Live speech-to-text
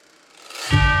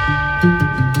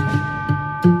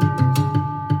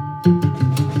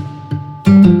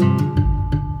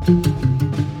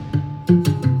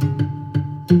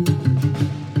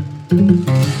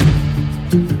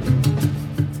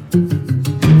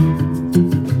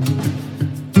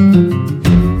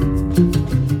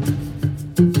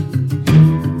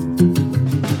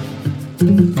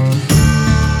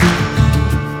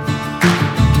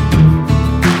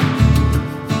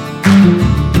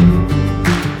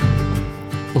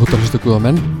Blesstu Guða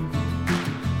menn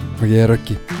og ég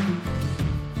Röggi.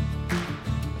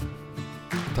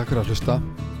 Takk fyrir að hlusta.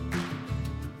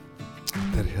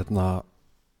 Þetta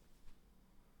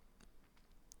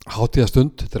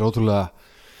hátíðastund. Þetta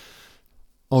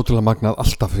ótrúlega magnað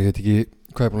alltaf. Ég veit ekki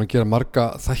hvað ég búin að gera marga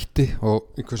þætti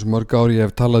og í hversu mörg ári ég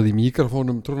hef talað í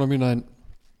míkrafónum trúna mína en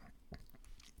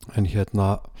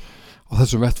á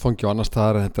þessum vettfangi og annars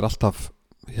staðar en þetta alltaf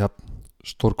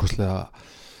stórkostlega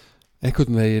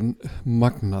einhvern veginn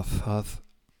magnað að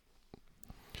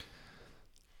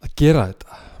gera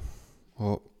þetta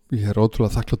og ég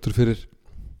ótrúlega þakkláttur fyrir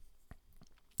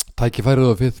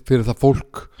tækifærið og fyrir það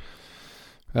fólk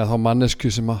eða þá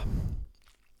mannesku sem að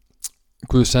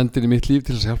Guð sendir í mitt líf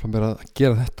til að hjálpa mér að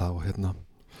gera þetta og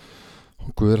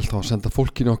Guð alltaf að senda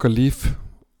fólkinu í okkar líf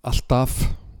alltaf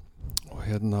og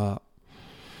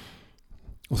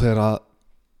og þegar að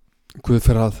Guð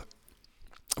fer að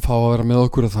fá að vera með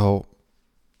okkur að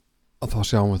þá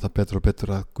sjáum við það betur og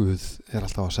betur að Guð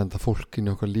alltaf að senda fólkinu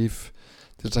í okkar líf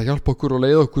til þess að hjálpa okkur og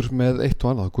leiða okkur með eitt og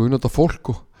annað. Guð notar fólk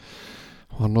og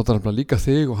hann notar nefnilega líka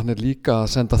þig og hann líka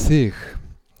að senda þig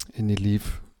inn í líf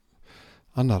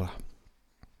annara.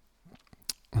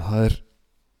 Það er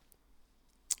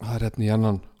í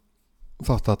annan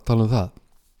þátt að tala um það.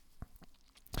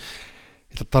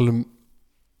 Ég ætla að tala um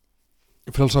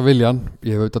frjálsa viljan.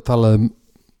 Ég hef auðvitað talað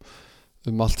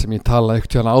um allt sem ég tala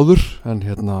ekkert hérna áður en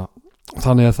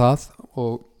þannig það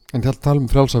en ég ætla að tala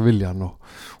um frjálsa viljan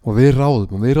og við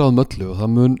ráðum öllu og það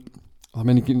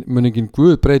mun enginn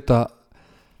Guð breyta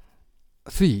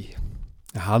því.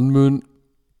 Hann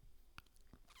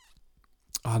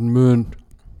mun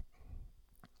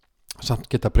samt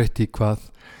geta breytt í hvað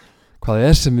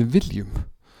sem við viljum,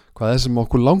 hvað sem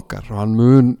okkur langar og hann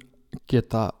mun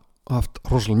geta haft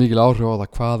rosalega mikil áhrif á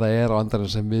það hvað það á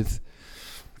andarinn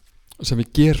sem við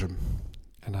gerum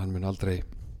en hann mun aldrei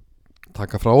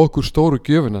taka frá okkur stóru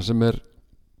gjöfina sem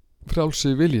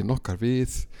frjálsi viljin okkar.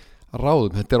 Við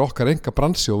ráðum, þetta okkar enga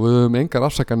bransi og við höfum engar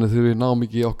afsakanir þegar við náum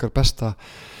ekki okkar besta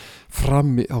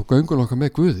fram á göngun okkar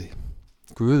með Guði.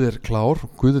 Guð klár,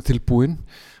 Guð tilbúinn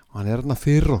og hann þarna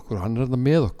fyrir okkur, hann þarna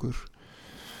með okkur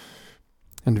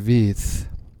en við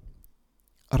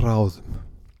ráðum.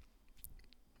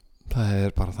 Það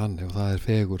bara þannig og það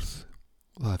fegurð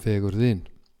og það fegurðin.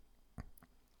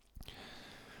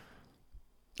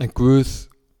 En Guð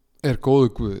góður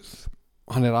Guð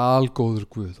og hann algóður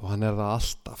Guð og hann það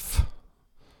alltaf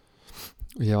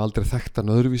og ég hef aldrei þekkt hann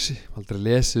öðruvísi, aldrei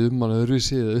lesið hann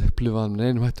öðruvísi eða upplifað hann með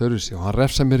einum hætti öðruvísi og hann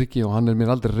refsar mér ekki og hann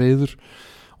mér aldrei reiður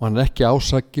og hann ekki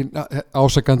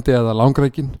ásakandi eða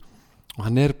langrækin og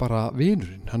hann bara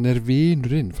vinurinn,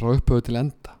 vinurinn frá upphöfu til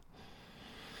enda.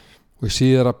 Og ég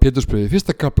síðar að Pétursbréfi,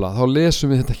 fyrsta kafla, þá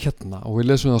lesum við þetta og við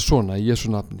lesum það svona í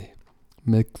Jesú nafni.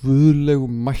 Með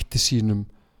guðlegum mætti sínum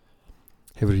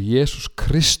hefur Jesús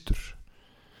Kristur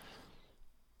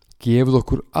gefið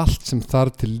okkur allt sem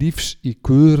þarf til lífs í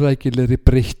guðrækilegri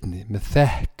breytni með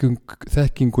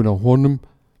þekkingun á honum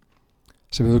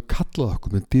sem hefur kallað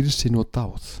okkur með dýrsýn og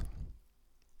dáð.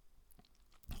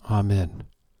 Amen.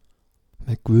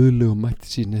 Með guðlegum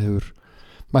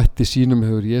mætti sínum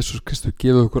hefur Jesús Kristur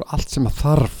gefið okkur allt sem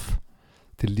þarf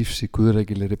til lífs í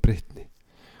guðrækilegri breytni.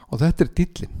 Og þetta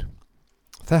dýllinn.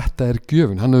 Þetta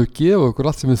gjöfin. Hann hefur gefið okkur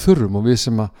allt sem við þurfum og við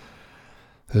sem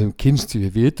höfum kynnst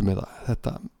við vitum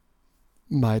þetta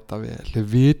mæta vel. Við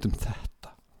vitum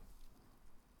þetta.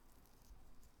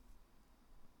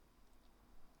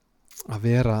 Að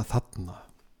vera þarna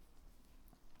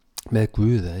með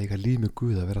Guð, að eiga líf með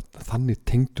Guð, að vera þannig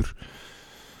tengdur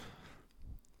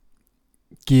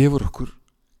gefur okkur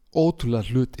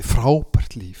ótrúlega hluti,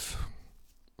 frábært líf,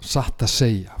 satt að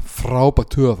segja,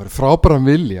 frábært hugafæri, frábæran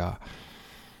vilja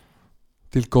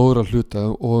til góðra hluta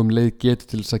og leið getur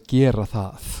til þess að gera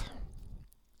það.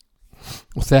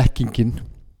 Og þekkingin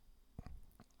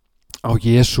á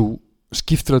Jesú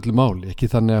skiptir öllu máli, ekki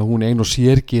þannig að hún ein og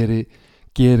sér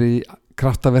geri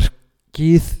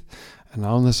kraftaverkið en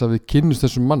án þess að við kynnumst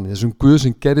þessum manni, þessum Guð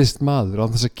sem gerist maður,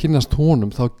 án þess að kynnast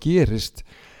honum þá gerist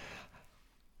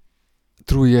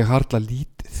trúi ég harla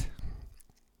lítið.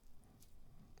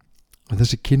 En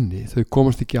þessi kynni, þau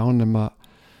komast ekki á nema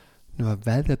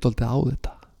veðja dálítið á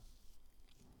þetta.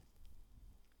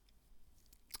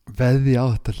 Veðja á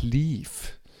þetta líf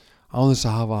án þess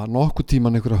að hafa nokkuð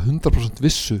tíman einhverja 100%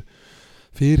 vissu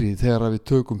fyrir þegar við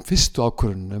tökum fyrstu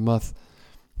ákvörðun að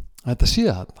þetta sé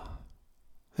þarna.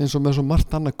 Eins og með svo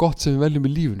margt annað gott sem við veljum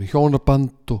í lífinu,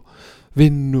 hjónaband og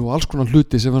vinnu og alls konar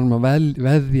hluti sem við erum að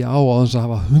veðja á þess að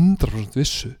hafa 100%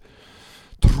 vissu.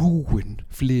 Trúin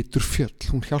flytur fjöll,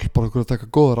 hún hjálpar okkur að taka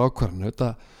góðar ákvarðanir.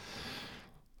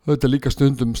 Þetta líka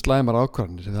stundum slæmar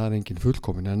ákvarðanir, það engin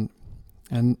fullkomin en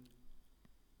en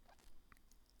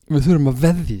við þurfum að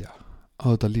veðja á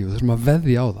þetta líf, við þurfum að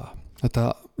veðja á það. Þetta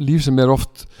líf sem er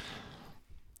oft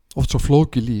svo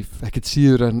flókið líf, ekkert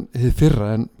síður en hið fyrra,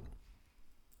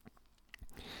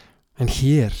 en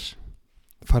hér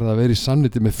farið að vera í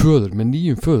samniti með föður, með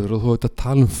nýjum föður, og þú veit að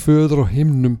tala um föður á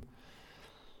himnum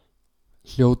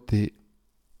hljóti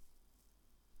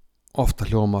ofta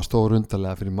hljóma stór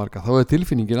undarlega fyrir marga. Þá er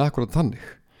tilfinningin akkurat þannig.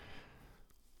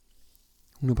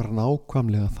 Hún er bara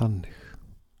nákvæmlega þannig.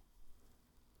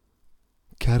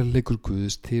 Kærleikur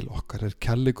Guðs til okkar er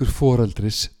kærleikur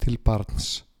foreldris til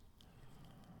barns.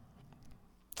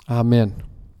 Amen.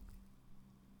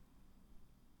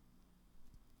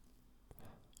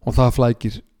 Og það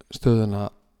flækir stöðuna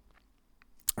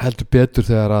heldur betur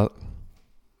þegar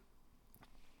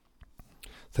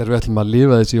við ætlum að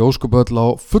lifa þessi óskupöll á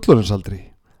fullorðinsaldri.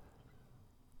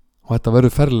 Og þetta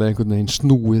verður ferlega einhvern veginn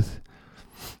snúið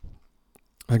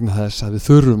vegna þess að við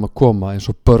þurfum að koma eins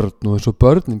og börn og eins og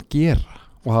börnin gera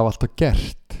og hafa alltaf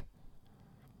gert.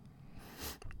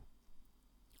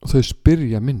 Og þau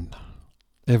spyrja minna,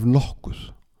 ef nokkuð,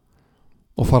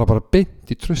 og fara bara beint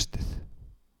í traustið.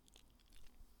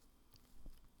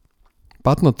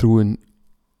 Barnatrúin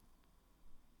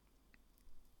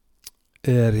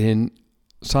er hinn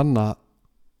sanna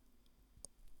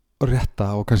rétta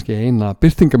og kannski eina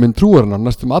birtingaminn trúarinnar.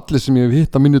 Næstum allir sem ég hef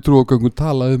hitt að minni trúargöngum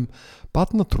tala um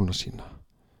barnatrúna sína.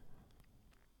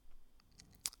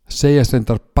 Segja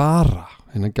stendar bara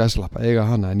innan gæslappa eiga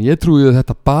hana, en ég trúi að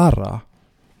þetta bara,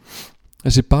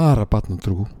 þessi bara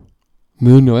barnatrú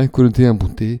muni á einhverjum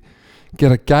tíðanbúndi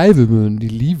gera gæfumun í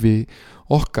lífi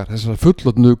okkar, þessar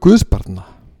fullorðnu guðsbarna.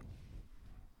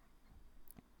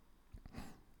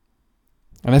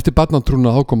 En eftir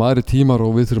barnatrúna þá koma aðri tímar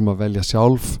og við þurfum að velja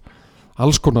sjálf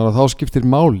alls konar, og þá skiptir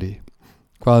máli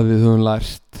hvað við höfum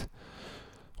lært.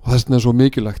 Og þess vegna er svo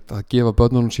mikilvægt að gefa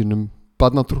börnunum sínum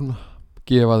barnatrúna,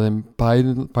 gefa þeim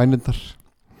bænirnar.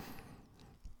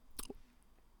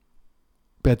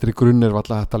 Betri grunn er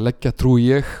alltaf hægt að leggja, trúi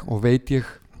ég og veit ég.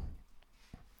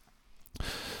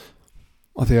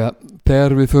 Og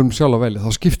þegar við förum sjálf að velja,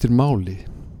 þá skiptir máli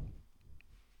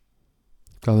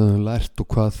hvað við höfum lært og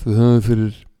hvað við höfum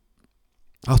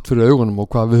haft fyrir augunum og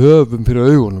hvað við höfum fyrir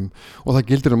augunum, og það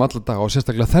gildir alla daga og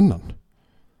sérstaklega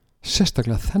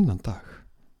þennan dag.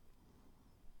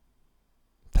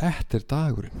 Þetta er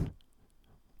dagurinn.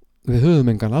 Við höfum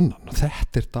engan annan, og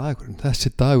þetta er dagurinn. Þessi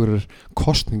dagur er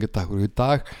kosningadagur. Í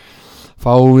dag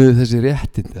fáum við þessi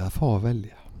réttindi að fá að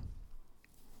velja.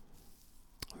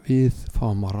 Við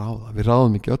fáum að ráða. Við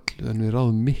ráðum ekki öllu, en við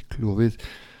ráðum miklu, og við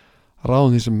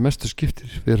ráðum því sem mestu skiptir.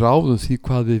 Við ráðum því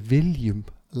hvað við viljum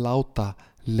láta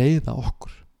leiða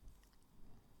okkur.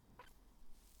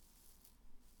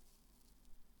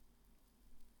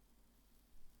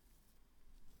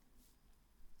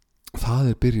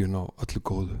 Það er byrjun á öllu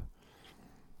góðu.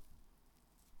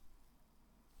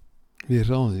 Við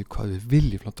ráðum því hvað við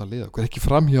viljum láta leiða okkur, ekki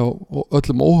framhjá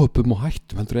öllum óhöpum og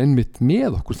hættum, heldur einmitt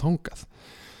með okkur þangað.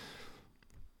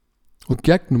 Og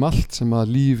gegnum allt sem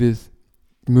að lífið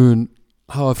mun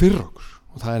hafa fyrir okkur,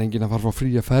 og það er enginn að fara frá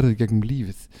fría ferði gegnum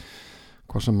lífið,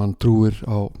 hvað sem mann trúir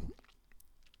á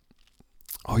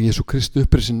Jesú Kristi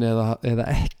upprisin eða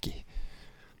ekki.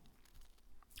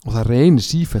 Og það reynir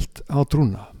sífellt á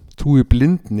trúna. Trúi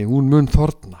blindni, hún mun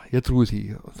þorna. Ég trúi því.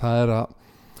 Það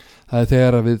er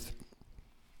þegar að við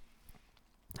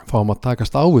fáum að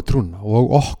takast á við trúna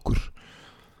og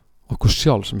okkur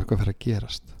sjálf sem eitthvað fyrir að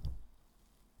gerast.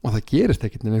 Og það gerist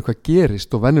ekkert nema eitthvað gerist,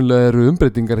 og venjulega eru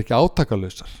umbreytingar ekki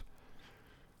átakalausar.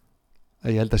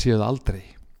 Ég held að séu það aldrei.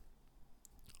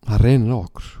 Það reynir á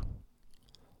okkur.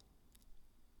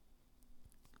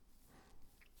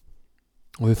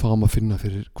 Og við fáum að finna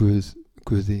fyrir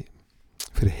Guði,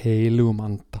 fyrir heilugum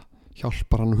anda,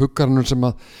 hjálpar hann og huggar hann sem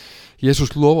að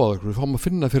Jesús lofaði okkur. Við fáum að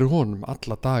finna fyrir honum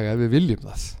alla daga ef við viljum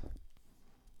það.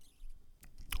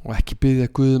 Og ekki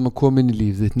biðja Guð að koma inn í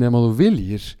lífið þitt nema þú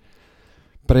viljir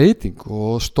breytingu,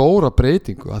 og stóra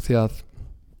breytingu, af því að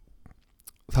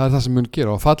það er það sem mun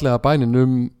gera. Og fallega bænin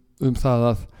um það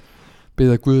að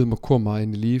biðja Guð að koma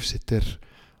inn í líf sitt er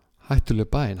hættuleg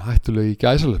bæn, hættuleg í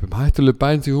gæsalöpum, hættuleg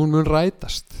bæn því hún mun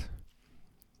rætast.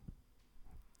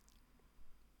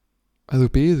 Ef þú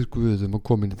biður Guð að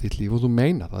koma inn í þitt líf og þú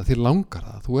meina það, þér langar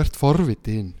það, þú ert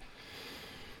forvitinn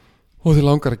og þér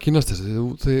langar að kynast þessu,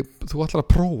 þú ætlar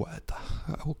að prófa þetta.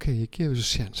 Ok, ég gef þessu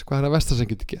séns. Hvað er að versta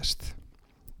sem getur gerst?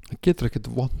 Það getur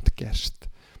ekkert vont gerst.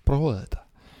 Prófa þetta.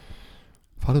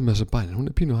 Farðu með þessa bænin, hún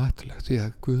er pínu hættuleg því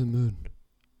að Guð mun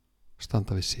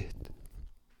standa við sitt.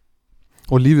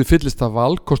 Og lífið fyllist af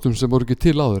valkostum sem voru ekki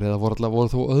til áður eða voru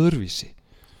þó öðruvísi.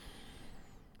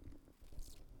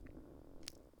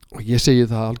 og ég segi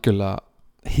það algjörlega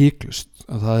hiklaust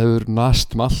að það hefur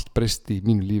næstum allt breyst í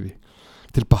mínu lífi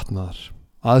til batnaðar.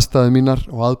 Aðstæður mínar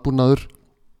og aðbúnaður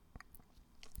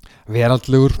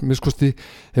veraldlegur miskosti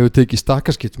hefur tekið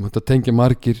stakkaskiptum. Þetta tengja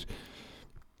margir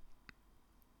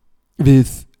við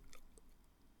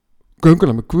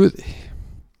gönguna með Guði.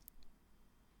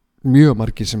 Mjög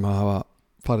margir sem hafa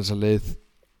farið þessa leið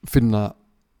finna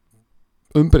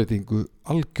umbreytingu,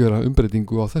 algjöra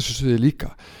umbreytingu á þessu sviði líka.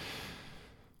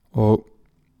 Og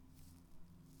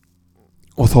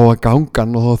þó að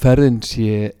gangan og þó ferðin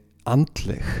sé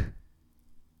andleg,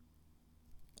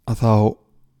 að þá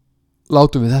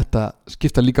látum við þetta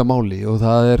skipta líka máli, og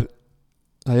það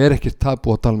er ekkert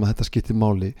tabú að tala um að þetta skiptir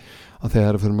máli, að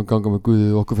þegar við fyrir að ganga með Guði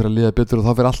og okkur fyrir að liða betur, og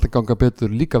þá fyrir allt að ganga betur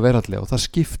líka veraldlega, og það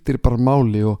skiptir bara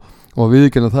máli, og að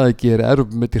viðurkenna það ekki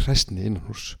erum með til hræstni innan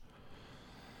hús.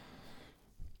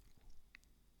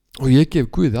 Og ég gef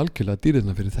Guði algjörlega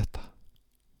dýrðina fyrir þetta.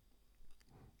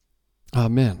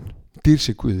 Amen. Dýr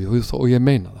sig Guði, og ég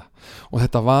meina það. Og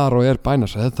þetta var og er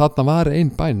bænasæð. Þarna var ein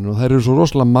bænin, og það eru svo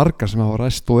rosalega margar sem hafa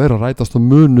ræst og eru að rætast og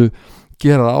munu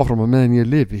gera það áfram að meðan ég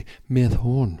lifi með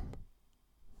honum.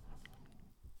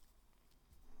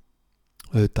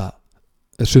 Þetta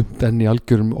er sumt enn í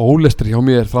algjörum ólestri hjá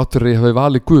mér þráttur að ég hafi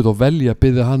valið Guð og velja að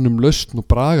biðja hann um lausn og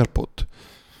bragarbót.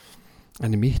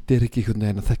 En mitt er ekki einhvern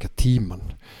veginn að þekka tíman.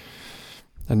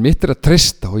 En mitt er að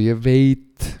treysta, og ég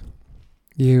veit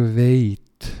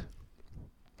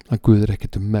að Guð er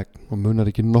ekkert megn og munar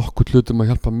ekki nokkuð hlutum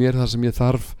að hjálpa mér þar sem ég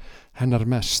þarf hennar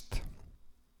mest.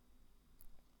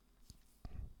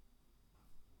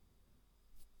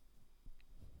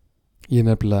 Ég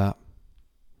nefnilega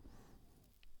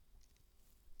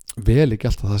vel ekki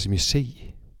alltaf það sem ég segi.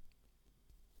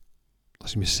 Það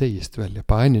sem ég segist velja.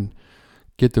 Bænin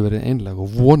getur verið einlæg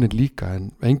og vonin líka,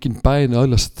 en engin bæn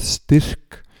öðlast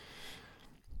styrk.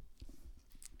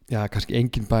 Já, kannski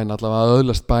engin bæn, allavega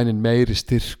öðlast bænin meiri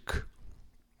styrk.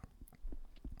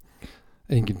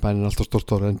 Engin bæn er alltaf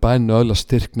stórt orð, en bænin öðlast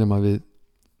styrk nema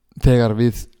þegar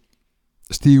við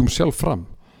stígum sjálf fram.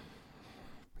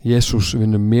 Jesús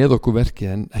vinnur með okkur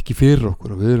verkið en ekki fyrir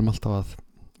okkur, og við erum alltaf að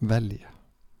velja.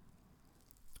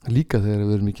 Líka þegar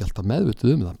við erum ekki alltaf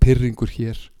meðvituð það, pirringur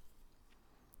hér,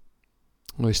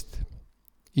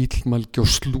 illmælgi og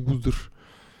slúður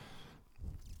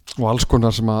og alls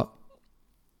konar sem að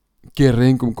gera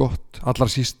engum gott,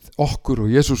 allar síst okkur, og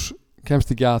Jesús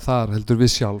kemst ekki að þar heldur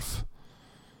við sjálf.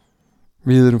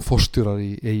 Við erum forstjórar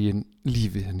í eigin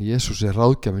lífi, en Jesús er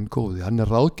ráðgjafinn góði, hann er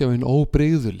ráðgjafinn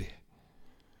óbrigðuli.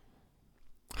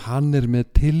 Hann er með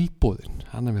tilboðin,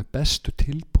 hann er með bestu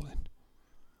tilboðin.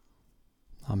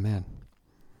 Amen.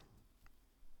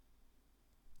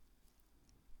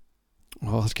 Og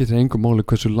það skiptir engum máli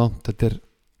hversu langt þetta er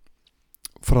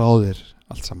frá þér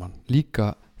allt saman.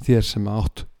 Líka þér sem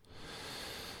áttu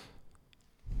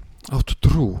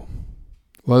trú.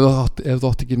 Og ef þú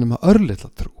átt ekki nema örlitla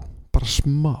trú, bara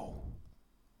smá.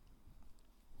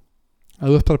 Ef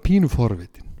þú ert bara pínu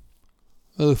forvitin,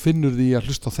 ef þú finnur því að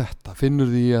hlusta á þetta, finnur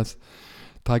því að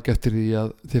taka eftir því að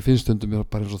þið finnst stundum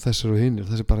bara eins og þessir og hinnir,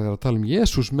 þessi bara er að tala um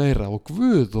Jesús meira og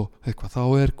Guð og eitthvað, þá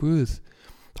er Guð,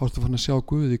 þá ertu fann að sjá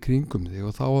Guð í kringum þig,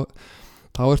 og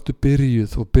þá ertu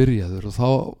byrjuð og byrjaður,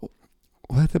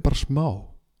 og þetta er bara smá,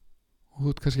 og þú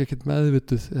ert kannski ekkert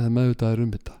meðvituð eða meðvitaður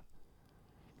um þetta,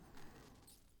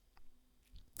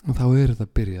 og þá er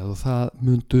þetta byrjað, og það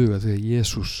mun duga því að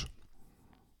Jesús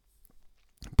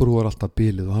brúar alltaf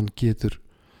bilið, og hann getur,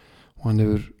 og hann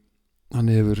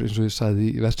hefur, eins og ég sagði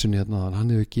í versunni hérna,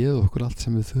 hann hefur gefið okkur allt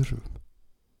sem við þurfum.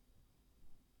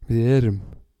 Við erum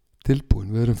tilbúin,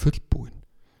 við erum fullbúin,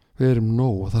 við erum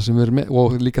nóg, og það sem við erum,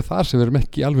 og líka þar sem við erum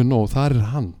ekki alveg nóg, þar er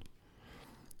hann.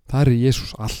 Þar er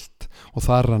Jesús allt, og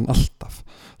þar er hann alltaf.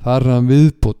 Þar er hann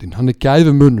viðbótin, hann er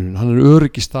gæfumunurinn, hann er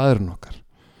öryggi staðurinn okkar.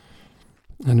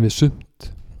 En við sumt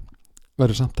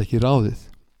verður samt ekki ráðið.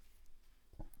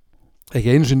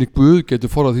 Ekki einu sinni Guð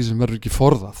getur forðað því sem verður ekki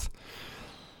forðað.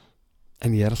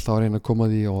 En ég er alltaf að reyna að koma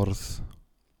því í orð,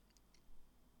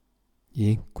 í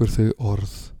einhver þau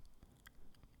orð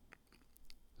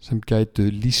sem gætu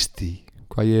lýst í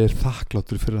hvað ég er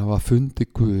þakkláttur fyrir að hafa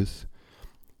fundið Guð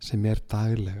sem er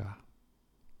daglega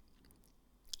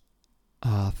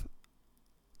að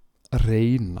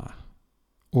reyna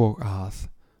og að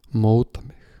móta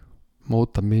mig,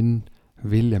 móta minn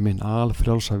vilja, minn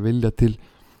alfrjálsa vilja til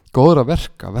góðra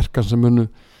verka sem munu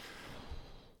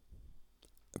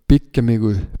byggja mig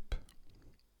upp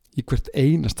í hvert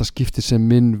einasta skipti sem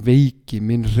minn veiki,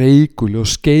 minn reikuli og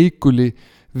skeikuli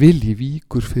vilji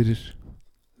víkur fyrir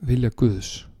vilja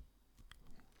Guðs.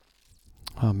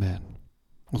 Amen.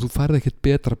 Og þú færð ekkert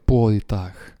betra boð í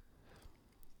dag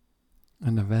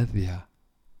en að veðja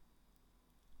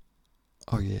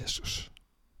á Jesús,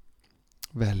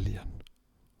 velja hann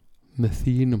með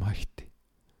þínum hætti,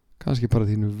 kannski bara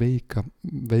þínu veika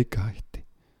hætti.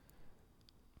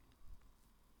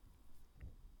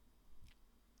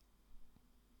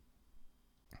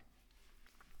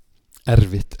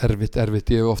 Erfitt,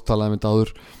 ég hef oft talað um þetta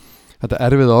áður, þetta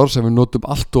erfiða orð sem við notum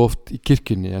allt of oft í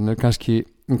kirkjunni, en kannski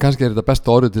er þetta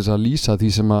besta orðið til þess að lýsa því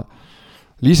sem að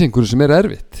lýsa einhverju sem er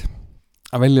erfitt.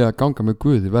 Að velja að ganga með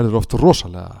Guði verður oft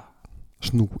rosalega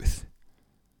snúið.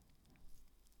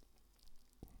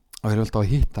 Og við erum alltaf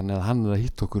að hitta hann eða hann er að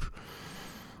hitta okkur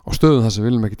á stöðum þar sem við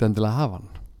viljum ekkert endilega hafa hann.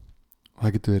 Og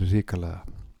það getur verið hrikalega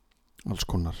alls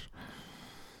konar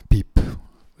píp,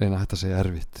 reyna að þetta segja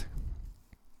erfitt.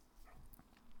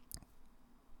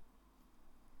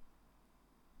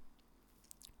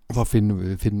 Og þá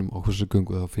finnum okkur þessu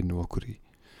göngu, þá finnum við okkur í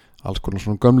alls konar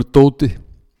svona gömlu dóti,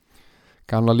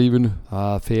 gamla lífinu,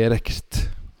 það fer ekkert,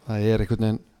 það er einhvern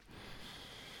veginn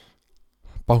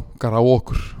bankar á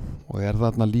okkur og er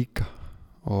þarna líka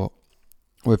og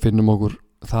við finnum okkur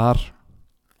þar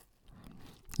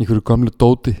einhverju gömlu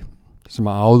dóti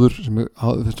sem að áður,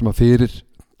 sem að fyrir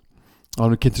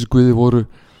áður kynntis Guði voru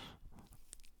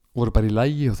bara í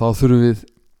lagi, og þá þurfum við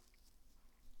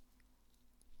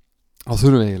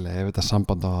eiginlega, ef þetta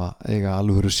samband á að eiga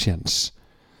alvöru séns,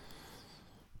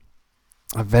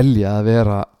 að velja að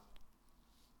vera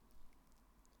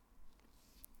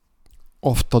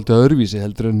oft aldrei öðruvísi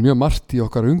heldur en mjög margt í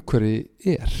okkar umhverfi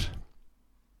er.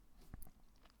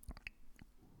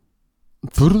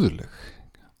 Furðuleg,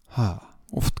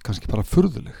 oft kannski bara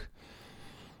furðuleg.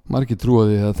 Margir trúa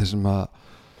því að þeir sem að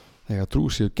eiga trú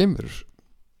séu geimverur.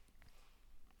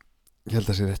 Ég held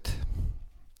að það sé rétt.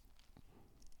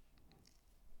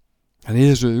 En í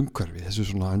þessu umhverfi, þessu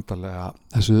svona undarlega,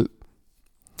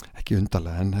 ekki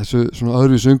undarlega, en þessu svona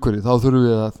öðruvísu umhverfi, þá þurfum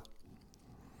við að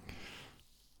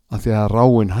því að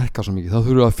ráin hækkar svo mikið, þá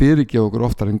þurfum við að fyrirgefa okkur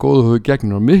oftar en góðu höfu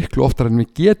gegnir og miklu oftar en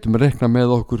við getum rekna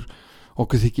með okkur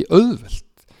þykir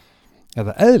auðvelt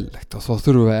eða eðlilegt, og þá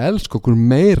þurfum við að elska okkur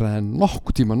meira en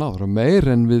nokkuð tíma náður og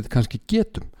meira en við kannski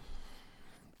getum.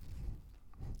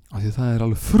 Af því það er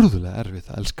alveg furðulega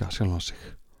erfitt að elska sjálfan sig.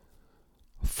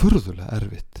 Furðulega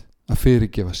erfitt að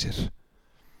fyrirgefa sér.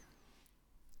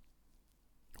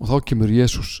 Og þá kemur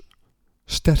Jesús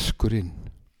sterkur inn.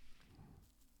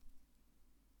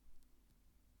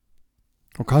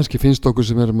 Og kannski finnst okkur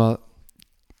sem erum að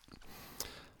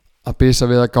bisa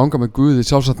við að ganga með Guði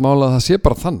sjálfsagt mála að það sé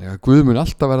bara þannig að Guð mun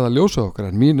alltaf verða að ljósa okkur,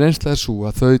 en mín reynsla er svo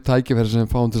að þau tækifæri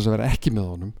sem fáum til þess að vera ekki með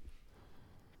honum,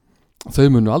 þau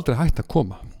munu aldrei hægt að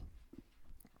koma.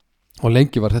 Og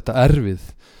lengi var þetta erfið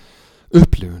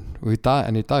upplifun, og í dag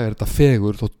er þetta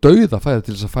fegurð og dauðafæri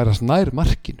til þess að færast nær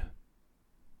markinu.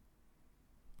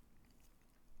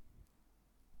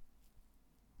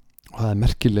 Og það er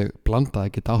merkileg blanda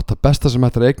að geta átt að besta sem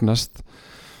þetta er eignast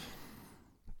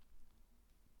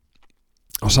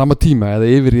á sama tíma eða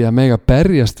yfir í að mega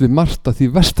berjast við margt af því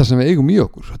versta sem við eigum í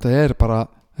okkur. Þetta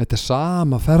er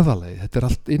sama ferðalagi, þetta er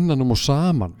allt innanum og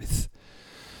saman við.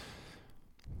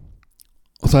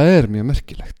 Og það er mjög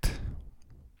merkilegt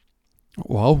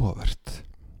og áhugavert.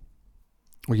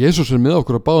 Og Jesús er með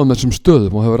okkur á báðum þessum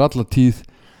stöðum og hefur alla tíð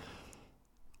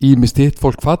ýmist hitt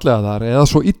fólk fallega þar eða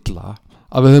svo illa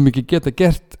að við höfum ekki geta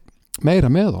gert meira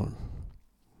með honum.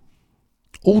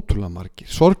 Ótrúlega margir,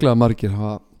 sorglega margir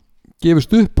hafa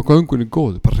gefist upp á göngunni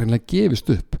góðu, bara reynilega gefist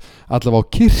upp allavega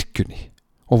á kirkjunni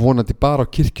og vonandi bara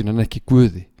á kirkjunni en ekki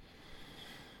Guði.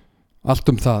 Allt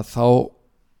það, þá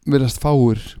virðast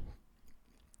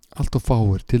allt of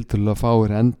fáir, tiltölulega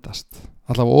fáir endast,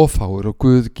 allavega ofáir, og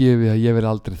Guð gefi að ég veri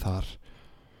aldrei þar.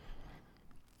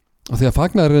 Og því að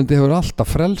fagnaðarerindi hefur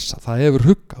alltaf frelsa, það hefur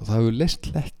huggað, það hefur leyst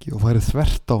lekki og farið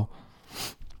þvert á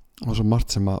svo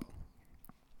margt sem að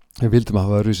við vildum að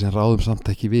hafa öðru sem ráðum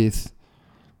samt ekki við,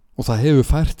 og það hefur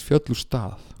fært fjöll úr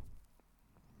stað.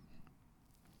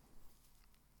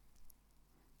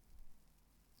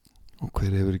 Og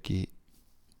hver hefur ekki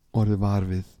orðið var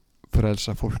við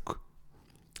frelsa fólk,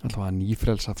 allavega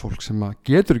nýfrelsa fólk sem að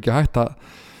getur ekki hægt að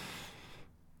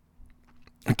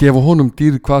gefa honum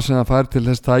dýr hvað sem það fær til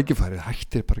þess tækifæri,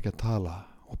 hættir bara ekki að tala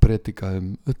og predika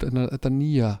þetta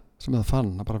nýja sem það fann,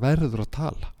 það bara verður að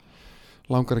tala,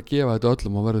 langar að gefa þetta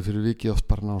öllum og verður fyrir vikið oft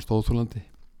bara náðast óþolandi.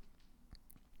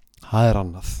 Það er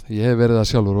annað, ég hef verið það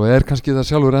sjálfur og er kannski það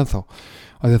sjálfur ennþá,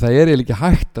 af því það er eiginlega ekki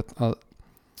hægt að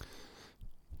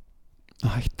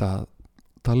hætta að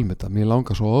tala um þetta. Mér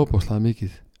langar svo ofboðslega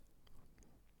mikið,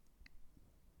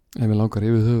 en mér langar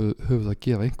yfir höfuð að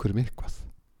gefa einhverjum eitthvað.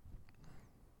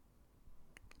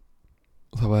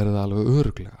 Og það væri það alveg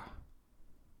örugglega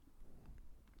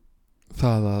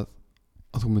það að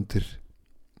þú myndir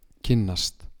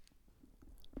kynnast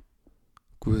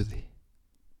Guði.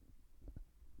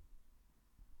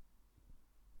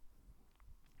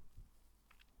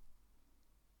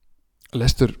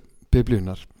 Lestur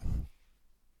Biblíunnar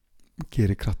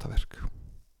gerir kraftaverk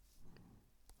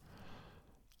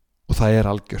og það er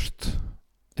algjört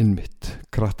einmitt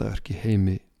kraftaverk í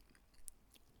heimi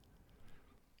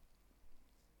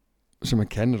sem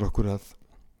að kennir okkur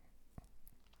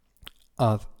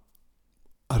að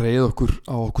reiða okkur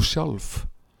á okkur sjálf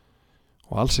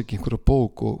og alls ekki einhverja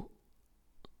bók og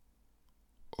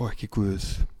ekki Guð.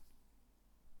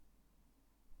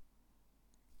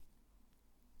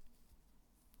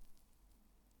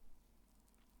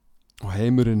 Og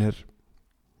heimurinn er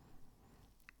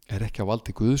ekki á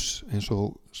valdi Guðs eins og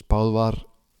spáð var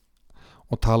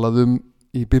og talað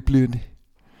í Biblíunni.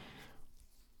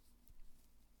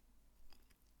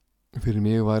 Fyrir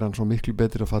mig væri hann svo miklu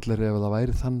betri og fallegri ef það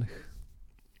væri þannig.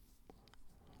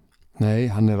 Nei,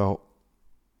 hann er á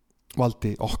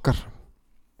valdi okkar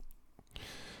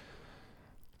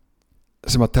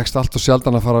sem að tekst allt og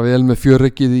sjaldan að fara vel með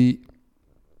fjörreikið í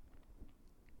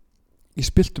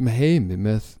spiltum heimi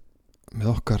með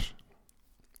okkar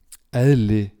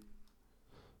eðli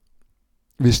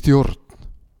við stjórn.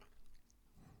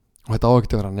 Og þetta á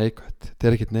ekki að vera neikvætt. Þetta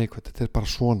er ekkert neikvætt, þetta er bara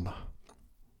svona.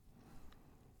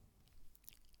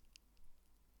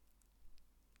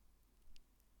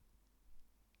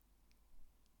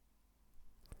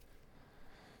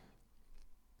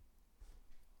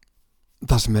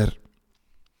 Það sem er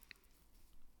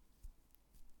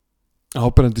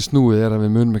áberandi snúið er að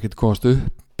við munum ekkert komast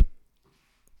upp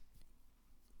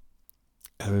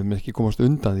ef við munum ekki komast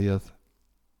undan því að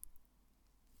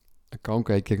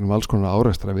ganga í gegnum alls konar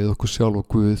árekstra við okkur sjálf og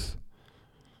Guð.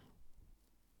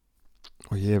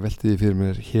 Og ég velti því fyrir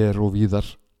mér hér og víðar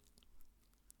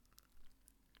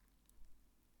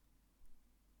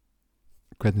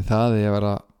hvernig það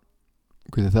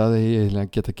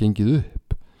eiginlega geta gengið upp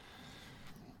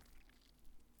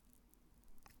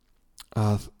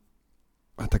að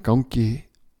þetta gangi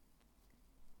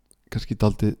kannski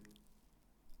dálítið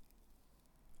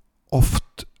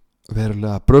oft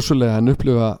verulega brösulega en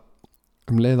upplifa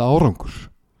leiða árangur.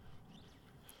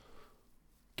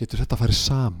 Getur þetta farið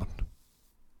saman?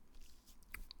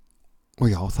 Og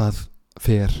já, það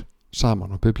fer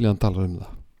saman og Biblían talar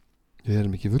það. Við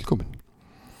erum ekki fullkomin.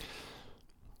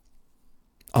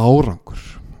 Árangur,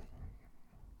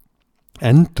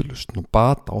 endurlausn og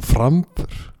bata og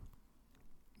framför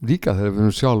líka þegar við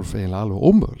erum sjálf eiginlega alveg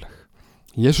ómöguleg.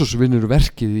 Jesús vinnur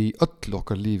verkið í öll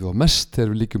okkar lífi og mest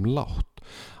þegar við líkjum lágt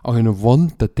á hennu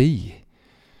vonda degi.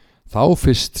 Þá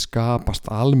fyrst skapast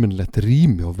almennilegt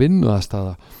rými og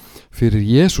vinnuaðstaða fyrir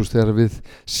Jesús þegar við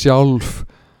sjálf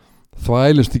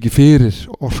þvælumst ekki fyrir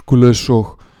orkulaus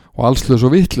og allslaus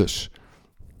og vitlaus.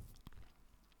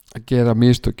 Að gera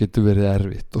mistök getur verið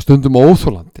erfitt og stundum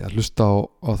óþolandi að hlusta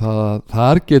á það að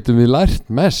þar getum við lært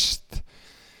mest.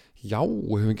 Já,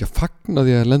 við höfum ekki að fagna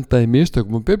því að lenda í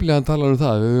mistökum og Biblían talar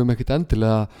það. Við höfum ekkert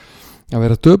endilega að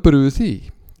vera döpur við því.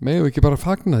 Megum við ekki bara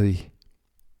fagna því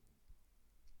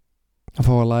að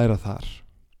fá að læra þar.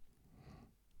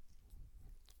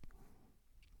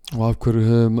 Og af hverju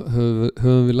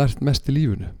höfum við lært mest í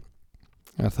lífinu?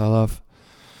 Er það af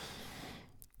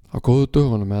góðu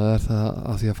dögunum eða er það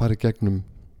af því að fara í gegnum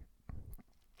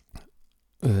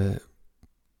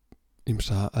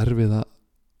ýmsa erfiða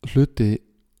hluti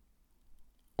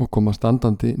og koma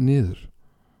standandi niður?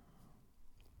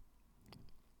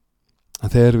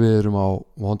 En þegar við erum á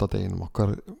vondadeginum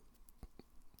okkar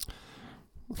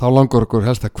þá langar okkur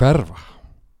helst að hverfa,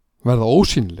 verða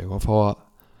ósýnileg og fá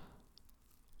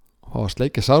að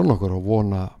sleikja sárn okkur og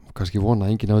kannski vona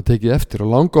að enginn hafi tekið eftir.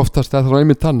 Og langa oftast er það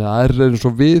einmitt þannig að það er eins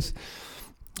og við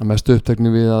að mestu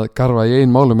upptekni við að garfa í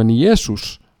einn málum, en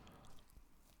Jesús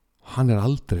hann er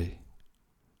aldrei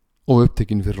og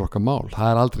upptekinn fyrir okkar mál. Það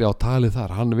er aldrei á talið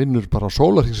þar. Hann vinnur bara á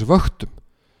sólarhringsvöktum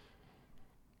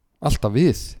alltaf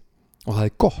við, og það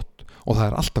er gott og það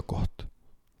er alltaf gott.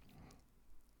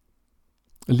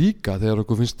 Líka þegar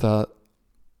okkur finnst það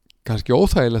kannski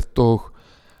óþægilegt og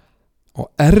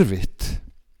erfitt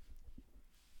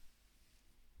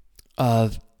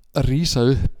að rísa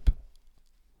upp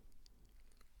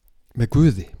með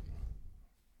Guði.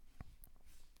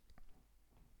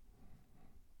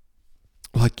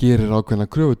 Og það gerir ákveðna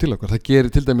kröfu til okkar. Það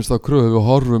gerir til dæmis þá kröfu við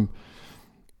horfum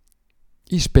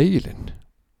í spegilinn.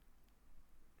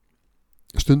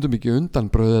 Stundum ekki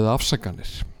undanbröð eða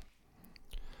afsakanir.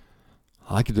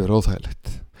 Það getur verið óþægilegt.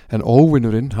 En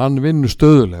óvinnurinn, hann vinnur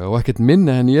stöðulega og ekkert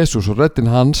minna en Jesús og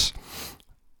röddin hans,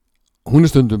 hún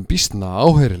stundum býsna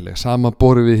áheyrileg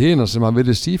samanborið við hina sem að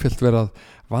virðist sífellt vera að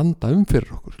vanda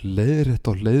fyrir okkur, leiðrétt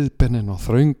og leiðbennin og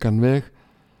þröngan veg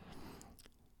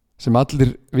sem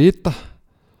allir vita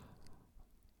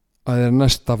að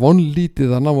næsta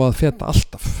vonlítið að ná að feta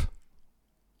alltaf.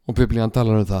 Og Biblían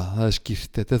talar það er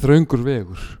skýrt, þetta er þröngur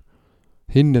vegur,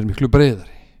 hinn er miklu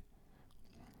breiðari.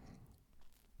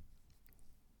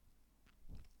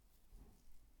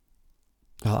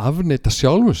 Að afneita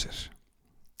sjálfum sér.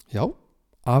 Já,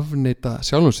 afneita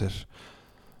sjálfum sér.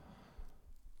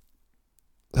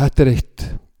 Þetta er eitt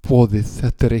boðið,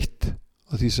 þetta er eitt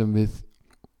af því sem við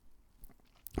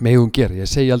megum gera. Ég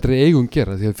segi aldrei eigum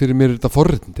gera, því að fyrir mér er þetta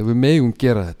forréttindi, við megum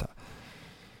gera þetta.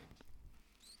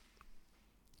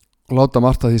 Og láta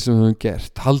margt af því sem við höfum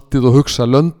gert. Haldið og hugsa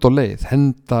lönd og leið,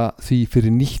 henda því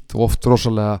fyrir nýtt og oft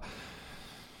rosalega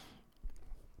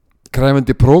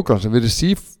kræfandi prógram sem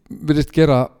virðist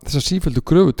gera þessa sífelldu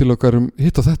kröfu til okkar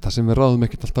hitt og þetta sem við ráðum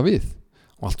ekkert alltaf við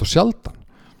og allt og sjaldan.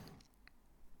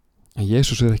 En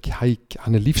Jesús er ekki hækja,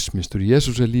 hann er lífsmynstur,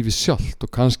 Jesús er lífið sjálft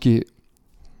og kannski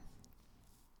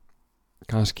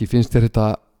finnst þér þetta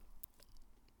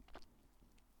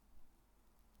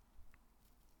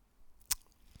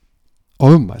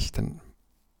ofmælt en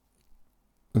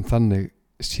þannig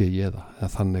sé ég það,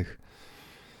 eða þannig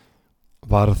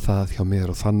var það hjá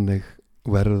mér og þannig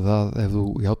verður það ef þú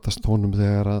játast honum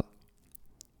þegar að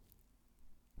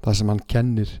það sem hann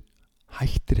kennir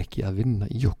hættir ekki að vinna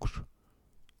í okkur,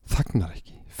 þagnar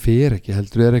ekki, fer ekki,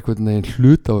 heldur er einhvern veginn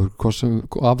hlut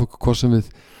af okkur hvað sem við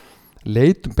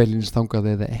leitum beinlínis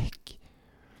þangað eða ekki.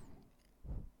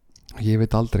 Ég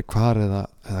veit aldrei hvar eða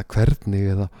hvernig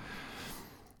eða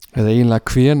eiginlega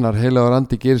hvenar heilagur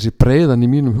andi gerir sér breiðan í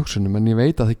mínum hugsunum, en ég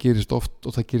veit að það gerist oft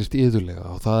og það gerist iðulega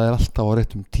og það er alltaf á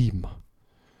réttum tíma.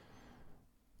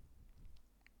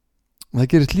 Það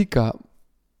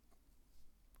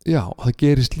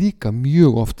gerist líka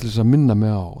mjög oft til þess að minna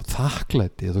mig á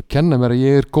þakklætið og kenna mér að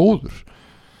ég er góður.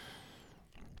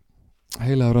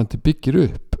 Heilagur andi byggir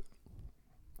upp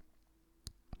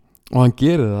og hann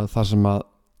gerir það sem að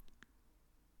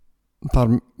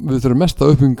við þurfum mest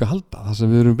að uppbygginga að halda, þar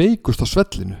sem við erum veikust á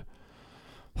svellinu,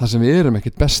 þar sem við erum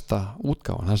ekkert besta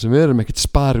útgáfan, þar sem við erum ekkert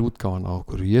spari útgáfan á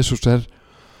okkur. Jesús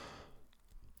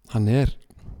hann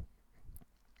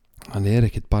er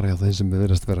ekkert bara hjá þeim sem við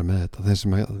virðast vera með þetta, þeim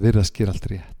sem virðast gera allt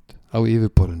rétt á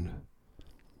yfirborðinu,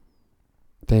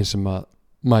 þeim sem að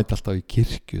mæta alltaf í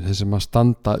kirkju, þeim sem að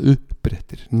standa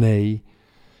uppréttir. Nei,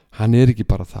 hann er ekki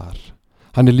bara þar,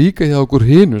 hann er líka hjá okkur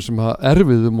hinum sem að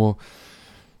erfiðum og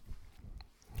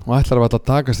ætlar að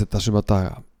takast þetta suma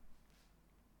daga.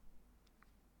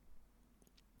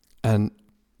 En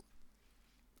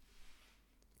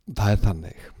það er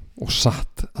þannig og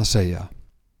satt að segja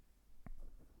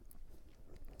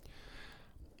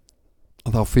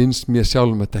að þá finnst mér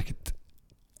sjálfum þetta ekkit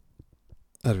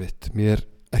erfitt. Mér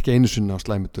ekki einu sinni á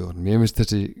slæmu dögunum. Mér finnst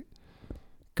þessi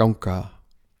ganga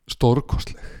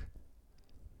stórkostleg.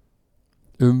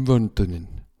 Umvöndunin,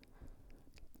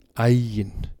 ægin,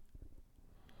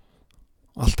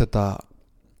 allt þetta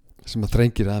sem að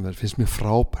þrengir að mér finnst mér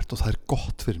frábært og það er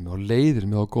gott fyrir mig og leiðir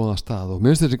mig á góðan stað og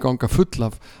mér finnst þessi ganga full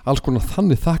af alls konar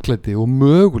þannig þakklæti og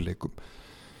möguleikum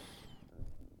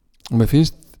og mér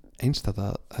finnst einstætt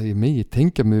að ég megi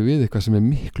tengja mig við eitthvað sem er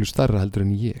miklu stærra heldur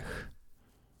en ég,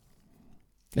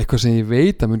 eitthvað sem ég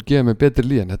veit að mun gefa mig betri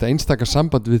líðan, þetta einstakar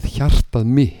samband við hjartað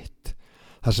mitt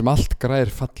þar sem allt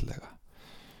græðir fallega.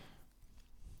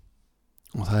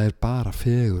 Og það er bara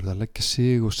fegur að leggja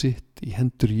sig og sitt í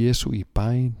hendur Jesú í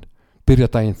bæn, byrja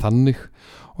daginn þannig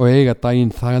og eiga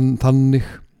daginn þannig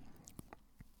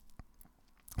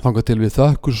þangað til við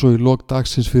þökkum svo í lok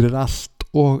dagsins fyrir allt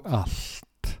og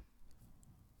allt.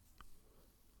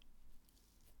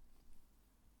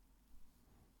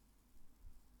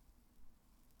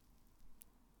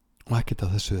 Og ekkert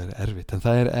af þessu er erfitt, en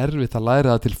það er erfitt að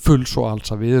læra það til fulls og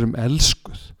alls að við erum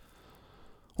elskuð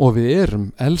og við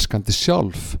erum elskandi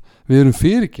sjálf, við erum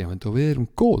fyrirgefandi og við erum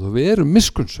góð og við erum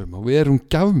miskunnsum og við erum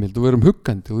gjafmild og við erum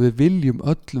huggandi og við viljum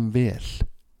öllum vel,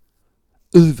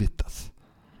 auðvitað.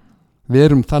 Við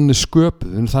erum þannig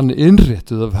sköpuð, við erum þannig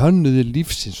innréttuð af hönnuði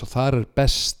lífsins og þar er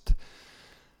best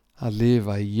að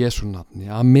lifa í Jesú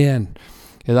nafni. Amen.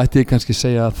 Eða ætti ég kannski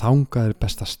segja að þangað er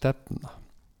best að stefna.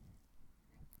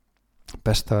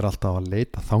 Best að vera alltaf að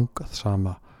leita þangað,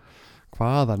 sama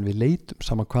hvaðan við leitum,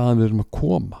 sama hvaðan við erum að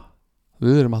koma.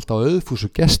 Við erum alltaf auðfús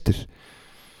og gestir.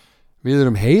 Við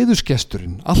erum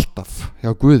heiðusgesturinn alltaf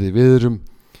hjá Guði.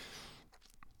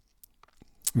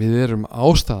 Við erum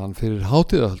ástæðan fyrir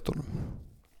hátíðahöldunum.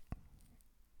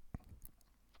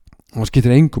 Og það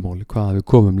skiptir engu máli hvaðan við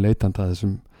komum leitandi að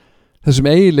þessum þessum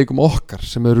eiginleikum okkar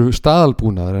sem eru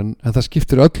staðalbúnaðar en það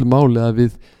skiptir öllu máli að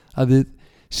við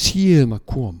séum að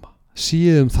koma,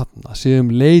 séum þarna,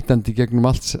 séum leitandi gegnum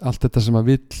allt þetta sem að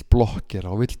vill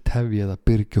blokkera og vill tefja eða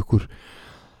byrgja okkur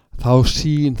þá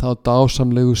sýn, þá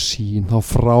dásamlegu sýn, þá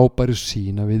frábæru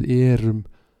sýn að við erum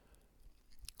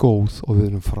góð og við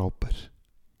erum frábær.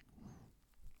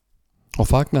 Og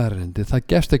fagnaðarerindi, það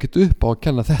gefst ekkert upp á að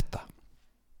kenna þetta.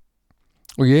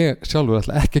 Og ég sjálfur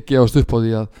ætla ekki að gefast upp á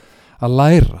því að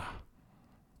læra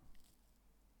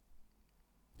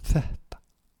þetta.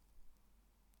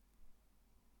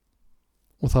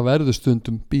 Og það verður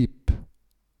stundum bíp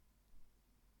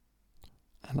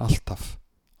en alltaf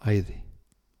æði.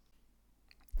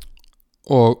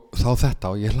 Og þá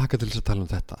þetta, og ég hlakka til þess að tala um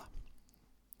þetta.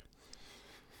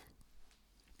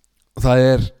 Og það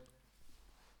er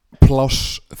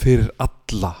pláss fyrir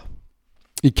alla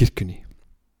í kirkjunni.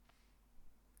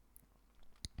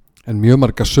 En mjög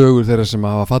margar sögur þeirra sem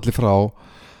hafa fallið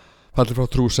frá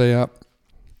trú segja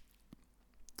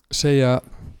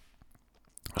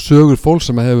sögur fólk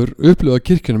sem hefur upplifað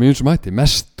kirkjuna með ýmsum hætti,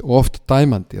 mest og oft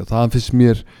dæmandi, og það finnst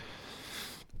mér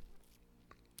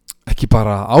ekki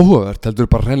bara áhugavert, heldur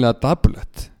bara hreinlega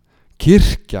dapurlegt.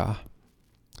 Kirkja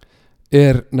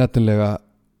er nefnilega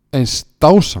eins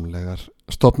dásamlegar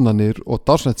stofnanir og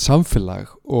dásamlegt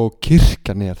samfélag og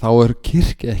kirkjan þá er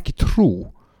kirkja ekki trú.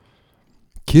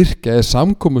 Kirkja er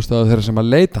samkomustaður þeirra sem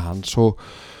að leita hans og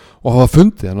hafa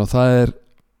fundið hann,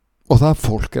 og það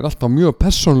fólk er alltaf mjög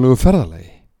persónlegu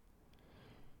ferðalagi.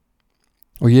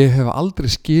 Og ég hef aldrei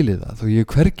skilið það, og ég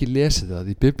hef hvergi lesið það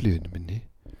í biblíunni minni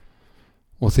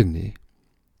og þinni.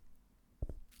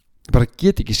 Ég bara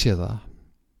get ekki séð það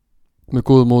með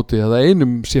góðu móti að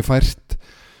einum sé fært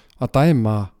að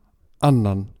dæma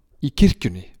annan í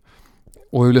kirkjunni,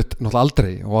 og yfirleitt náttúrulega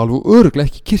aldrei og alveg örugglega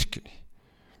ekki í kirkjunni.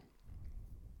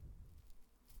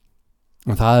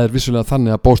 En það er vissulega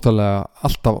þannig að bókstaflega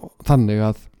alltaf þannig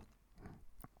að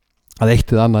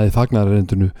eitt eða annað í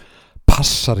fagnaðarerindinu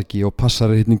passar ekki og passar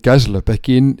hérna í gæsalöp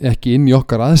ekki inn í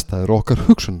okkar aðstæður og okkar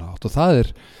hugsunarhátt, og það er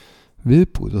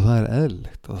viðbúið og það er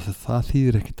eðlilegt, og það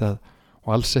þýðir ekkert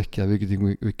og alls ekki að við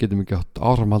getum ekki átt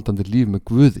áframhaldandi líf með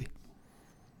Guði.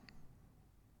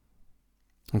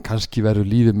 En kannski verður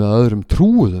lífið með öðrum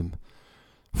trúuðum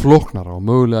flóknara og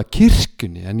mögulega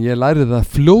kirkjunni, en ég lærði það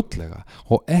fljótlega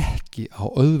og ekki á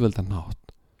auðveldan hátt.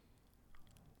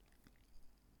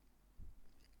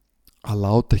 Að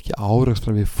láta ekki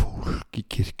árekstra við fólk í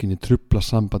kirkjunni trufla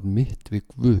samband mitt við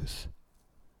Guð.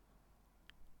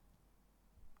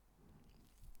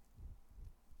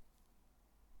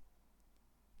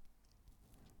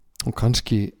 Og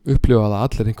kannski upplifa það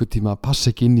allir einhvern tíma að passa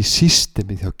ekki inn í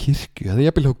systemið hjá kirkju eða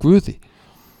jafnvel hjá Guði.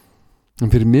 En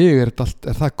fyrir mig er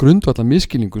það grundvallar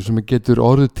misskilningur sem getur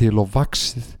orðið til og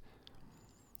vaxið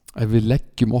ef við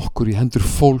leggjum okkur í hendur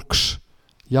fólks,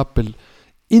 jafnvel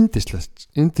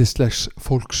yndislegs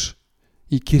fólks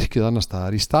í kirkjuð annars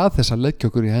staðar, í stað þess að leggja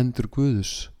okkur í hendur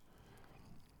Guðs.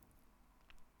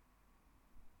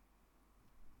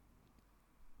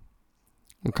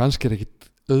 Og kannski er ekkit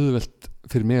auðvelt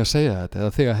fyrir mig að segja þetta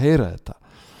eða þig að heyra þetta.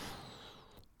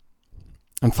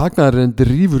 En fagnaðarerindi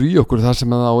rífur í okkur þar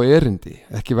sem það á erindi,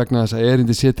 ekki vegna þess að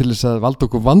erindi sé til þess að valda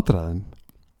okkur vandræðum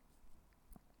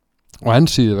og enn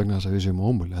síður vegna þess að við séum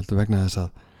ómöguleg, heldur vegna þess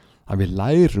að við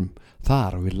lærum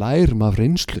þar og við lærum af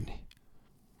reynslunni.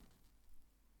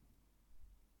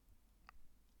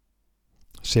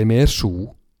 Sem er sú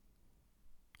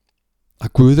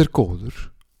að Guð er góður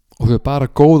og þau bara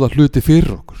góða hluti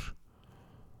fyrir okkur.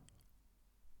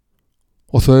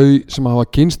 Og þau sem hafa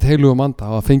kynnst heilugum anda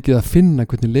hafa fengið að finna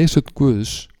hvernig leiðsögn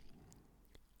Guðs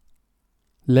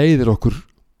leiðir okkur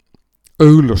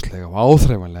augljóslega og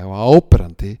áþreifanlega og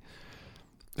áberandi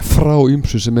frá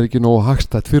ýmsu sem er ekki nógu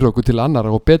hagstætt fyrir okkur til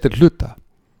annara og betri hluta.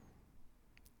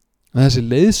 En þessi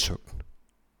leiðsögn,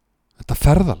 þetta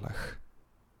ferðalag,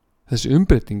 þessi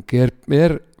umbreyting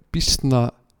er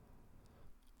býsna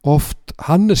oft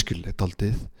hanneskjuleg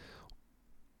dálítið,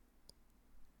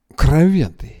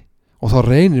 krefjandi. Og þá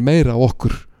reynir meira á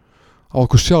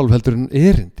okkur sjálf heldur en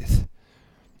erindið.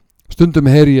 Stundum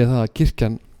heyri ég það að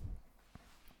kirkjan,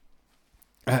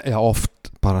 oft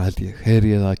bara held ég,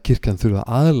 heyri ég það að kirkjan þurfa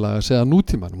að aðlaga sig að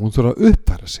nútímanum, hún þurfa að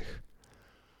uppfæra sig.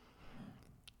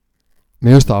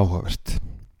 Mér finnst það áhugavert.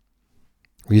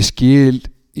 Og ég skil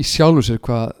í sjálfu sér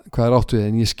hvað er átt við,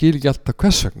 en ég skil ekki alltaf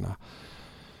hvers vegna.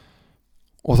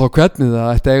 Og þá hvernig það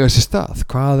ætti að eiga sér stað.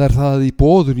 Hvað er það í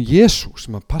boðun Jesú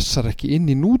sem að passar ekki inn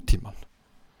í nútíman?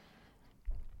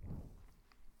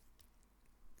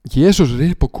 Jesús er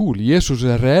hipp og cool, Jesús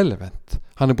er relevant.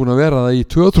 Hann er búin að vera það í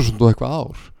 2000 og eitthvað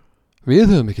ár. Við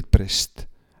höfum ekkert breyst.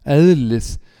 Eðlið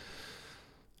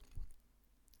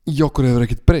í okkur hefur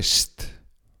ekkert breyst.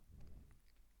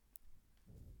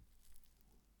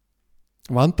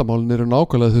 Vandamálin eru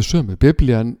nákvæmlega þau sömu.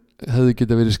 Biblían hefði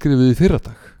getað verið skrifuð í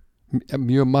fyrradag.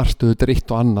 Mjög margt auðvitað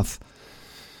eitt og annað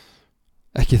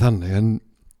ekki þannig, en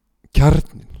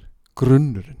kjarnin,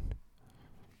 grunnurinn.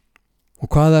 Og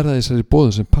hvað er það í þessari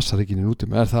boðun sem passar ekki inn í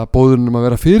nútíma? Er það boðun að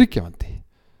vera fyrirgefandi,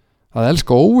 að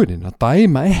elska óvininn, að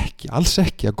dæma ekki, alls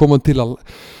ekki, að koma til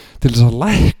þess að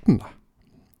lækna?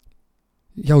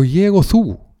 Já, ég og þú,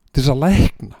 til þess að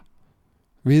lækna.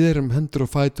 Við erum hendur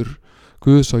og fætur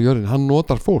Guðs á jörðin, hann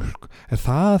notar fólk. Er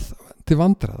það til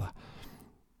vandræða?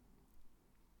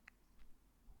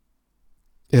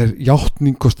 Er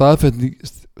játning og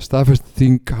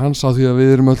staðfesting hans á því að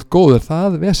við erum öll góð, er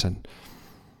það vesen?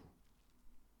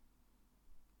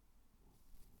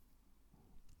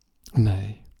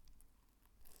 Nei.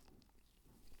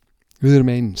 Við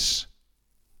erum eins.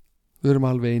 Við erum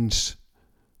alveg eins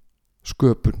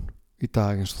sköpun í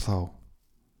dag eins og þá.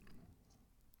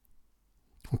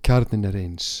 Og kjarnin er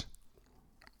eins.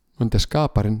 Og þetta er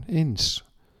skaparinn eins.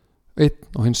 Einn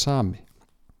og hinn sami.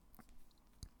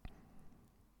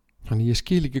 Þannig ég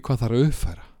skil ekki hvað það er að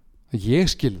uppfæra. Ég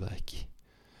skil það ekki.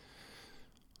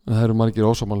 En það eru margir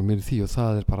ósammála mér í því og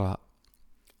það er bara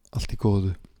allt í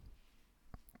góðu.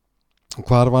 Og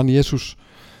hvar vann Jesús?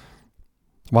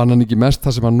 Vann hann ekki mest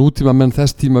það sem að nútíma menn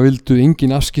þess tíma vildu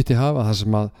engin afskipti hafa, það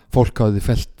sem að fólk hafði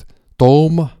fellt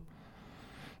dóma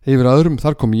yfir öðrum?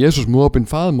 Þar kom Jesús með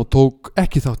opinn faðm og tók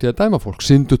ekki þátt í að dæma fólk,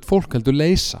 syndut fólk heldur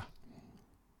leysa.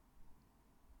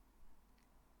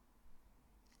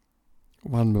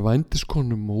 Og hann með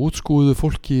vændiskonum og útskúðu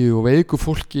fólki og veiku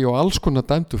fólki og alls konar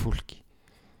dæmdu fólki.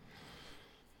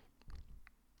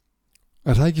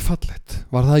 Er það ekki fallegt?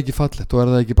 Var það ekki fallegt og er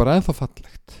það ekki bara ennþá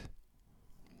fallegt?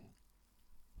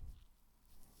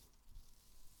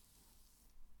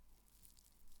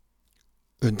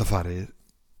 Undanfarið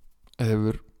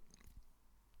hefur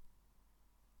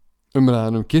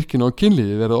umræðan kirkjuna og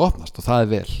kynlífi verið að opnast og það er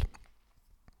vel.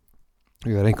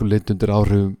 Ég er einhver lit undir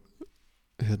áhrifum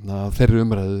þeirri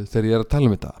umræðu þegar ég er að tala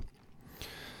um þetta.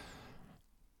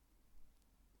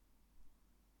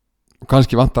 Og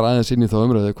kannski vantar aðeins inn í þá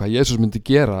umræðu hvað Jesús myndi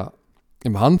gera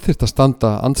ef hann þyrfti að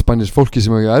standa andspænis fólki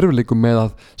sem hefur erfiðleikum með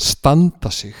að standa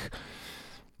sig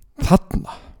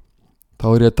þarna. Þá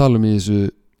er ég að tala um í þessu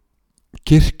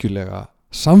kirkjulega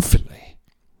samfélagi.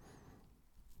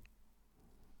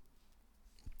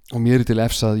 Og mér er til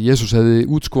efs að Jesús hefði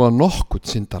útskúfað nokkurn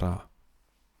syndara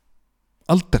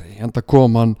aldrei, enda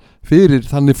kom hann fyrir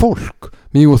þannig fólk,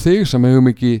 mig og þig sem eigum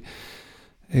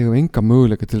enga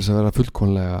möguleika til þess að vera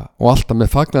fullkomlega og alltaf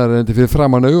með fagnaðarendi fyrir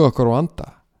framan augu okkar og anda.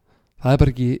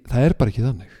 Það er bara ekki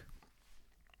þannig.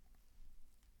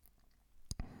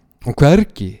 Og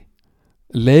hvergi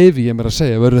leyfi ég mér að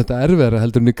segja verður þetta erfiðara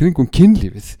heldur en í kringum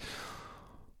kynlífið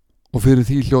og fyrir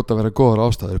því hljóta að vera góðar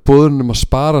ástæður. Boðurinn að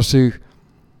spara sig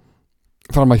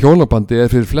fram að hjónabandi er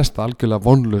fyrir flesta algjörlega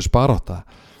vonlaus barátta,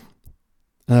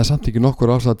 en það er samt ekki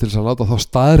nokkur ástæða til þess að láta þá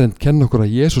staðrend kenna okkur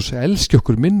að Jesús elski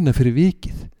okkur minna fyrir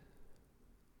vikið.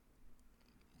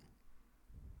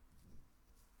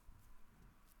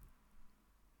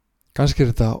 Kannski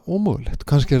er þetta ómögulegt,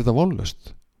 kannski er þetta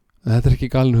vonlaust, en þetta er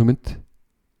ekki galin hugmynd.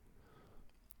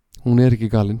 Hún er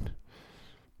ekki galin,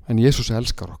 en Jesús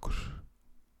elskar okkur.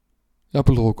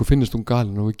 Jafnvel þó okkur finnist hún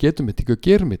galin og við getum þetta ekki og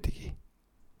gerum þetta ekki.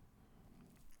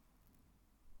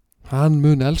 Hann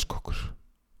mun elska okkur.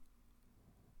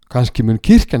 Kannski mun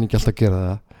kirkjan ekki alltaf gera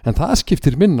það, en það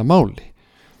skiptir minna máli.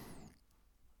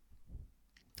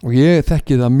 Og ég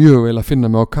þekki það mjög vel að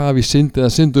finna mig á kafi synd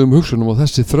eða synduðum hugsunum og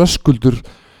þessi þröskuldur,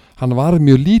 hann var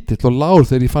mjög lítill og lágur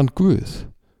þegar ég fann Guð.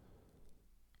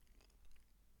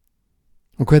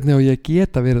 Og hvernig á ég að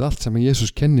geta verið allt sem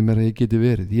Jesús kenni mér að ég geti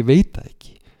verið? Ég veit það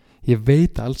ekki. Ég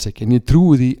veit það alls ekki, en ég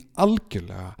trúi því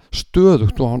algjörlega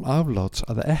stöðugt og án afláts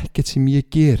að ekkert sem ég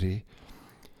geri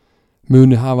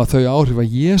muni hafa þau áhrif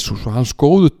að Jesús og hans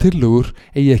góðu tillögur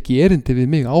eigi ekki erindi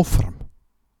við mig áfram.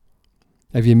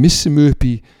 Ef ég missi mig upp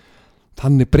í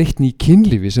þannig breytni í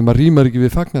kynlífi sem að rímar ekki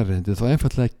við fagnarendi, þá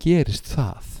einfaldlega gerist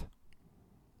það.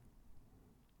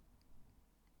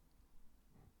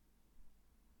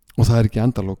 Og það er ekki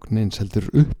endalok neins, heldur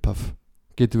upphaf,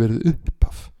 getur verið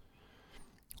upphaf.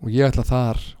 Og ég ætla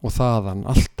þar og þaðan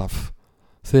alltaf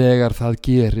þegar það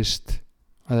gerist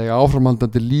að eiga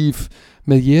áframhaldandi líf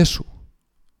með Jesú.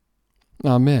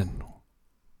 Amen.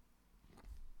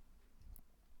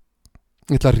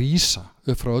 Ég ætla að rísa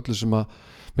upp frá öllu sem að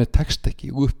með tekst ekki,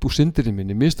 upp úr syndinni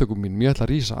minni, mistökum mínum. Ég ætla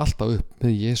að rísa alltaf upp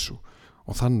með Jesú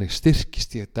og þannig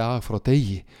styrkist ég dag frá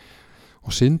degi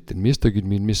og syndin, mistökin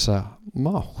mín missa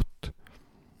mátt.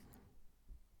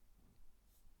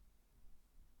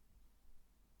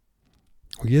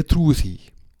 Og ég trúi því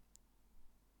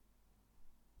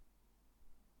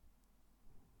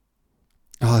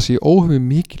að það sé óhefði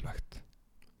mikilvægt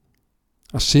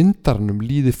að syndarnum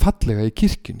líði fallega í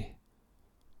kirkjunni,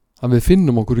 að við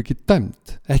finnum okkur ekki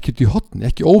dæmd, ekki út í hotni,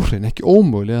 ekki óhrein, ekki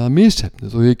ómöguleg eða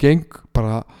mishefnið, og ég geng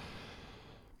bara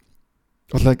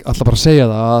alltaf bara að segja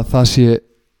það sé,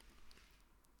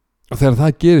 og þegar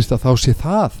það gerist að þá sé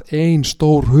það ein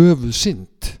stór höfuð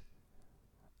synd,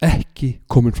 ekki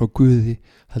komin frá Guði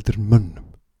heldur mönnum.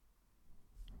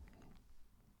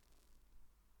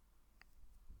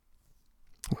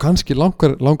 Og kannski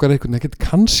langar einhvern ekkert,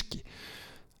 kannski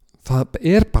það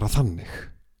bara þannig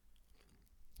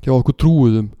hjá okkur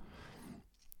trúuðum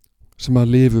sem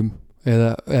að lifum,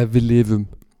 eða ef við lifum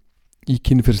í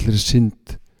kynferðislegri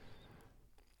synd,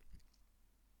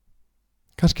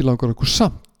 kannski langar okkur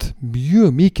samt mjög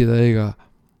mikið að eiga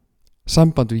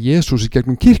samband við Jesús í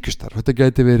gegnum kirkjustarf. Þetta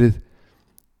gæti verið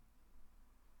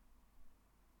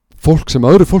fólk sem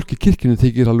öðru fólk í kirkjunni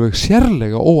þykir alveg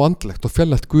sérlega óandlegt og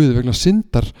fjarlægt Guði vegna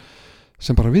syndar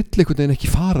sem bara vill einhvern veginn ekki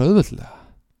fara auðveldlega.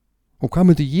 Og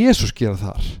hvað myndi Jesús gera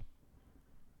þar?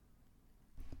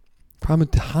 Hvað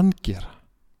myndi hann gera?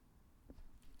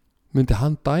 Myndi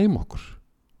hann dæma okkur?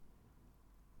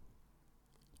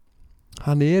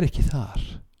 Hann er ekki þar.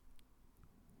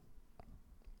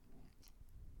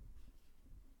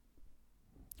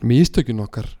 Mistökin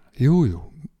okkar,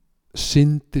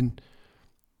 syndin,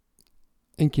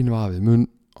 enginn vafi, mun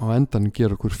á endanum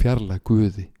gera okkur fjarlæg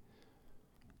Guði.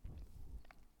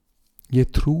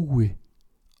 Ég trúi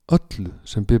öllu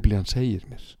sem Biblían segir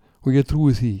mér, og ég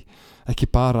trúi því ekki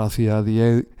bara að því að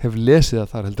ég hef lesið það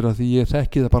þar, heldur að því ég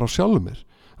þekki það bara á sjálfum mér,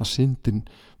 að syndin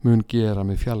mun gera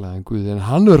mig fjarlægan Guði, en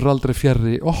hann verður aldrei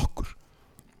fjarri okkur.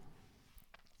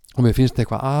 Og mér finnst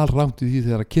eitthvað alrangt í því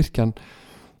þegar að kirkjan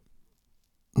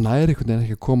næri einhvern veginn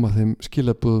ekki að koma þeim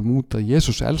skilaboðum út að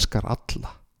Jesús elskar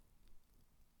alla.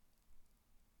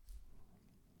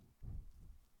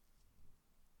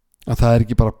 Að það er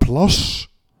ekki bara pláss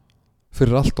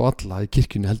fyrir allt og alla í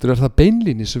kirkjunni, heldur það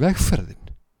beinlínis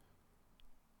vegferðin.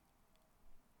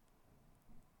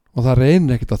 Og það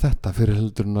reynir ekkert á þetta fyrir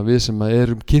heldur en að við sem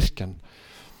erum kirkjan,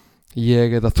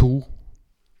 ég eða þú,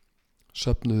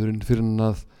 söfnuðurinn, fyrir en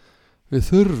að við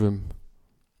þurfum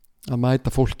að mæta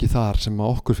fólki þar sem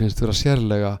að okkur finnst vera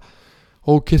sérlega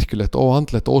ókirkjulegt,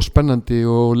 óandlegt, óspennandi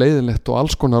og leiðinlegt og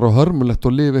alls konar og hörmulegt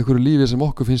og lifa einhverju lífi sem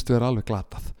okkur finnst vera alveg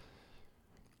glatað.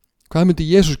 Hvað myndi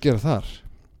Jesús gera þar?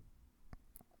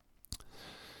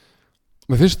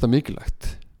 Mér finnst það mikilvægt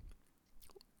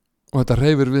og þetta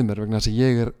hreyfir við mér vegna þess að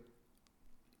ég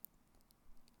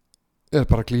er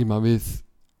bara að glíma við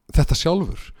þetta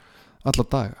sjálfur alla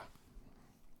daga,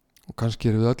 og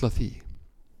kannski erum við öll að því.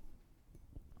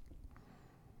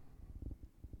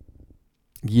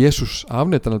 Jesús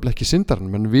afneitar nefnilega ekki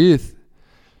syndarnum,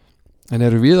 en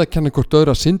eru við að kenna hvort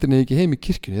öðru að syndin er ekki heim í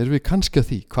kirkjunni? Erum við kannski að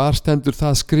því? Hvar stendur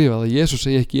það skrifað að Jesús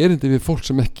segi ekki erindi við fólk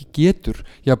sem ekki getur,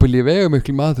 jafnvel í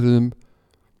veigamiklum atriðum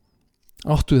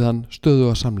áttu við hann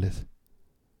stöðuga samleið?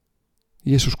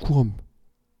 Jesús kom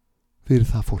fyrir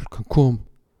það fólk, hann kom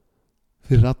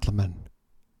fyrir alla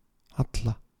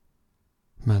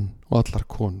menn og allar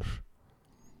konur.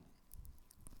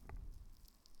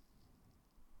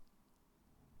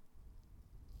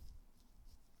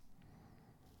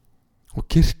 Og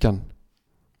kirkjan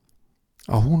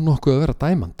á hún nokkuð að vera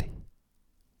dæmandi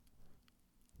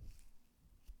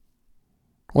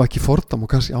og ekki fordæma,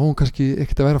 og á hún kannski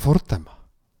ekkert að vera fordæma,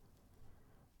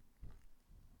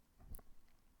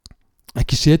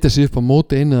 ekki setja sig upp á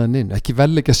móti einu eða neinu, ekki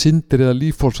velleggja syndir eða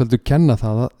líffólks, heldur kenna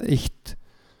það eitt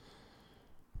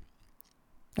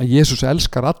að Jesús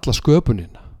elskar alla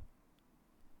sköpunina.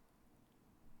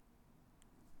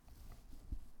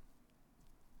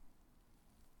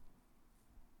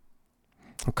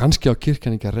 Og kannski á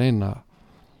kirkjan ekki að reyna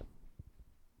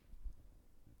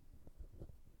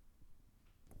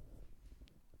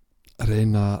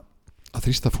að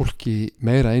þrýsta fólki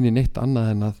meira inn í neitt annað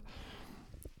en að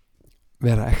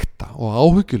vera ekta og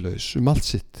áhyggjulaus allt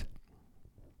sitt.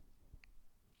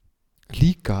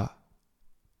 Líka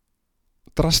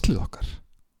draslið okkar.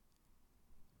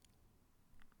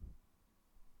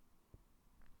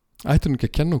 Ættum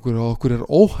ekki að kenna okkur að okkur er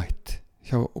óhætt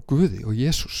hjá Guði og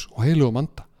Jesús og heilugum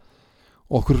anda,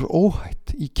 og okkur er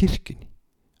óhætt í kirkjunni,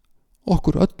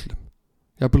 okkur öllum,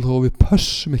 jafnvel þó við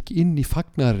pössum ekki inn í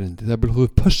fagnaðarerindi, jafnvel þó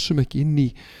við pössum ekki inn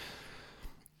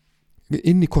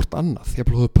í hvort annað,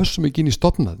 jafnvel þó við pössum ekki inn í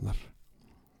stofnaðnar.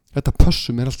 Þetta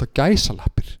pössum er alltaf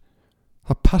gæsalappir,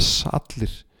 það passa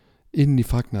allir inn í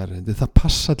fagnaðarerindi, það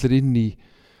passa allir inn í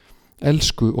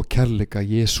elsku og kærleika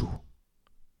Jesú.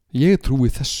 Ég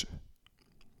trúi þessu.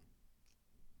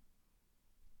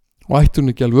 Og ætti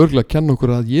hún ekki alveg örugglega að kenna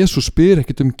okkur að Jesús spyr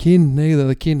ekkert kynhneigð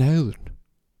eða kynhegðun.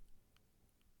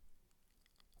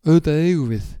 Auðvitað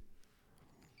eigum við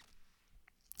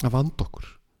að vanda okkur.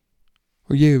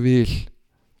 Og ég vil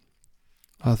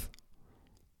að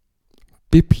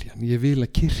Biblían, ég vil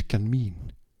að kirkjan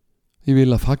mín, ég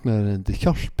vil að fagnaðarendi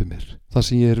hjálpi mér þar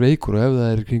sem ég er veikur, og ef það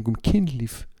er kringum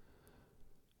kynlíf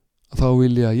þá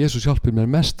vil ég að Jesús hjálpi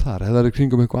mér mest þar, ef það er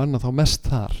kringum eitthvað annað þá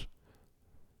mest þar.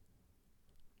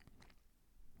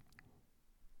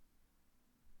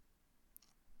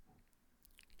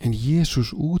 En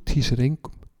Jesús úthýsir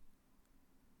engum.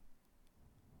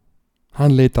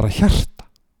 Hann leitar að hjarta,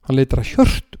 hann leitar að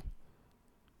hjörtum,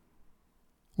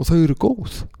 og þau eru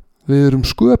góð. Við erum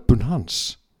sköpun hans.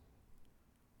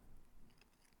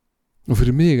 Og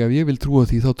fyrir mig, ef ég vil trúa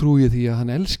því, þá trúi ég því að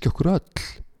hann elski okkur öll.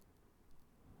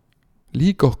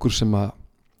 Líka okkur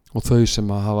og þau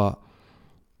sem hafa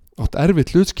átt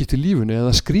erfitt hlutskipti í lífinu,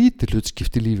 eða skrítið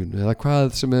hlutskipti í lífinu, eða hvað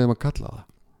sem við erum að kalla það.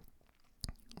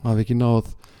 Hafa ekki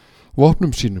náð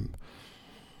vopnum sínum.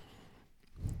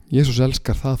 Jesús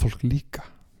elskar það fólk líka.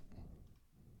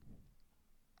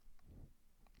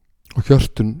 Og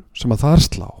hjörtun sem að þar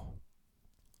slá.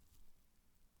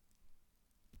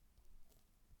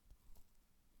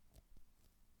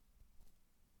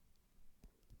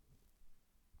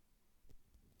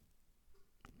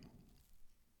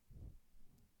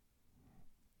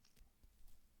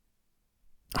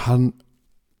 Hann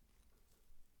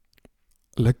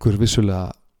leggur vissulega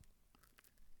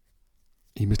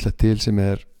ýmislegt til sem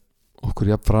er okkur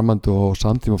jafn framandi og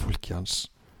samtíma fólki hans.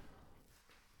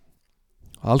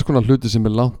 Alls konar hluti sem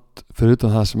er langt fyrir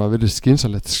utan það sem að verið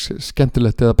skynsamlegt,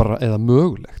 skemmtilegt eða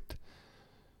mögulegt.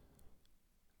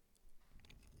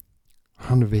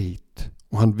 Hann veit,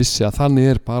 og hann vissi að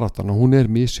þannig er baráttan, og hún er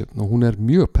misjöfn, og hún er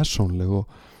mjög persónleg, og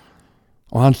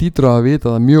hann hlýtur að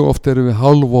vita að mjög oft erum við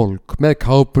hálfvolk, með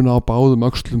kápuna á báðum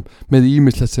öxlum, með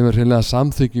ýmislegt sem er hreinlega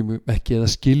samþykjum ekki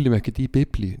eða skiljum ekkert í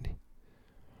Biblíunni.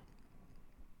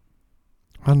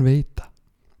 Hann veit það.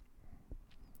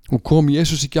 Og kom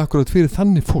Jesús ekki akkurat fyrir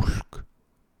þannig fólk?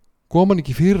 Kom hann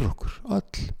ekki fyrir okkur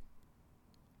öll?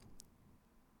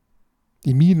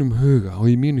 Í mínum huga og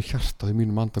í mínu hjarta og í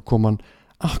mínum anda kom hann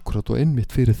akkurat og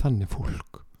einmitt fyrir þannig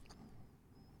fólk.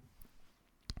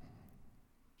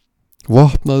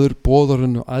 Vopnaður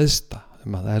boðarinn og æðsta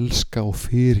að elska og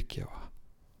fyrirgefa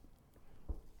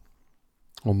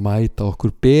og mæta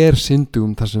okkur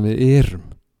bersyndugum þar sem við erum,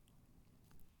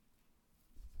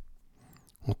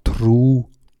 og trú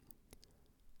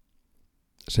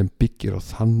sem byggir á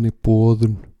þannig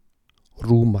boðun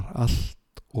rúmar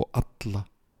allt og alla,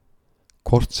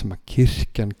 hvort sem að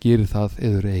kirkjan gerir það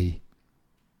eður ei.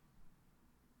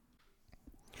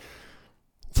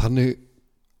 Þannig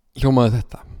hljómaði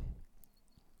þetta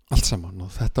allt saman, og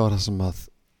þetta var það sem að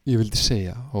ég vildi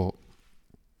segja, og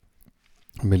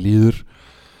mér líður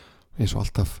eins og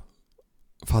alltaf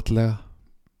fallega,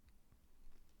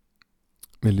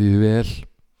 mér líður vel,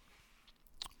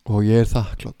 og ég er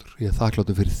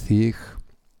þakklátur fyrir þig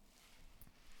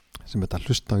sem þetta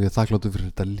hlusta, og ég er þakklátur fyrir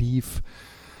þetta líf,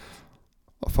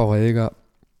 að fá að eiga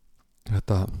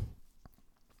þetta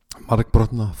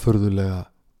margbrotna, furðulega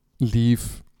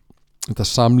líf, þetta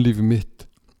samlífi mitt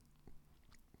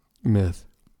með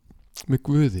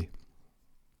Guði,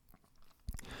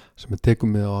 sem tekur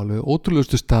mig á alveg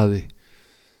ótrúlegustu staði.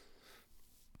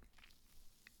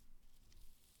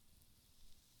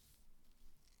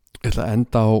 Ég ætla að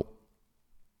enda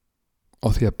á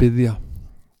því að biðja,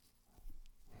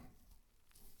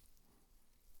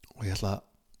 og ég ætla að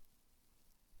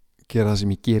gera það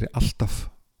sem ég geri alltaf.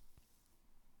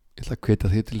 Ég ætla að hvetja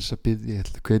þig til þess að biðja, ég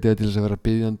ætla að hvetja þig til þess að vera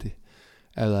biðjandi.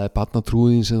 Ef það er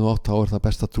barnatrúðin sem þú átt, þá er það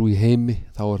besta trú í heimi,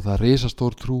 þá er það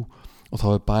risastór trú, og þá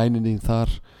er bænin þín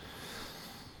þar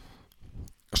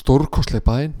stórkostleg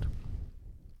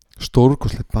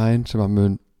bæn sem að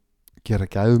mun gera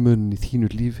gæfumuninn í þínu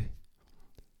lífi,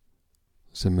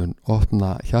 sem mun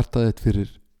opna hjartað þitt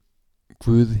fyrir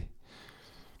Guði,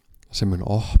 sem mun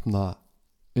opna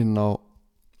inn á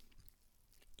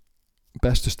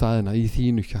bestu staðina í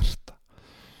þínu hjarta.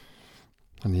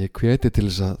 Þannig ég hveti til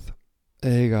þess að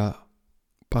eiga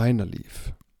bænalíf.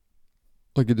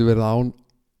 Það getur verið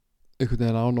einhvern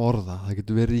veginn án orða, það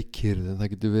getur verið í kyrrð,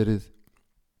 það getur verið,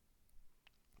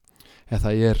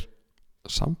 það er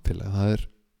samfélag,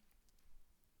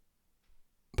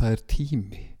 það er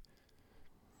tími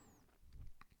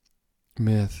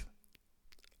með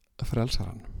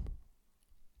frelsaranum.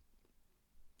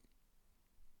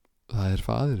 Það er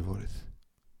faðirvorið,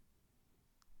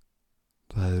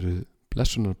 það eru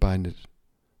blessunarbænir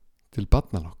til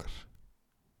barnan okkar.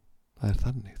 Það er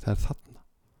þannig, það er þarna.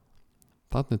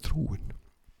 Þarna er trúin.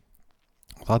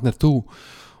 Og þarna er þú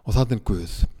og þarna er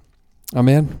Guð.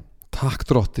 Amen. Takk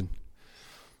Drottinn.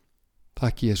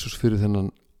 Takk Jesús fyrir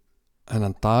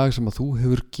þennan dag sem að þú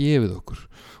hefur gefið okkur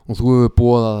og þú hefur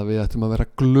boðað að við ættum að vera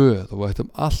glöð og við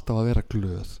ættum alltaf að vera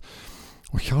glöð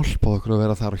og hjálpaðu okkur að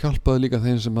vera þar og hjálpaðu líka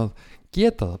þeim sem að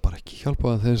geta það bara ekki,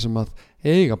 hjálpaðu þeim sem að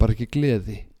eiga bara ekki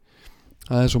gleði.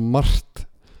 Það er svo margt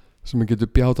sem við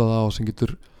getur bjátað á, sem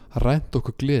getur rænt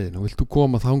okkur gleðin og viltu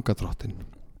koma þangað Drottinn?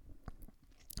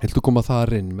 Viltu koma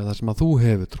þar inn með það sem að þú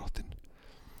hefur Drottinn?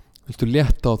 Viltu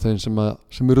létta á þeim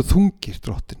sem eru þungir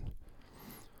Drottinn?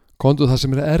 Komdu það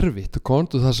sem er erfitt og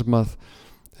komdu það sem að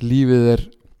lífið er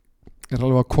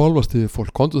alveg að kvolfast yfir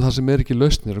fólk. Komdu það sem er ekki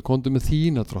lausnir og komdu með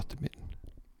þína Drottinn minn.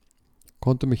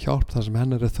 Komdu með hjálp það sem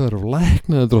hennar er þörf og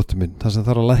læknaði Drottinn minn, það sem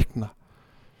þarf að lækna.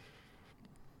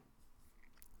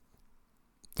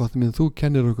 Drottinn minn, þú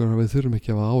kennir okkur að við þurfum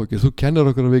ekki að hafa áhyggjur. Þú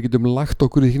kennir okkur að við getum lagt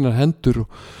okkur í þínar hendur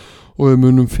og við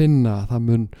munum finna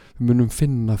við munum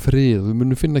finna frið, við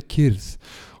munum finna kyrrð.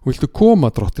 Og viltu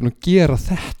koma Drottinn og gera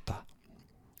þetta?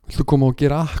 Viltu koma og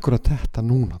gera akkurat þetta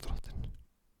núna Drottinn?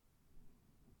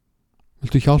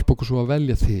 Viltu hjálpa okkur svo að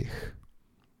velja þig?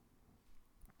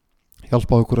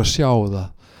 Hjálpa okkur að sjá það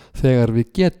þegar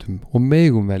við getum og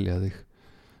megum velja þig.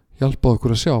 Hjálpa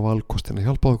okkur að sjá valkostina,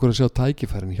 hjálpa okkur að sjá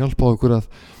tækifærin, hjálpa okkur að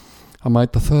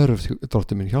mæta þörf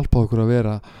Drottinn minn, hjálpa okkur að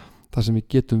vera það sem við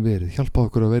getum verið, hjálpa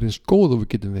okkur að vera eins góð og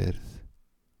við getum verið.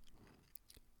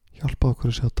 Hjálpa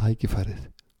okkur að sjá tækifærið.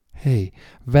 Hei,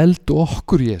 veldu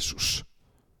okkur Jesús.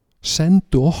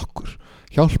 Sendu okkur,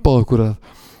 hjálpa okkur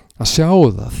að sjá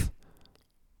það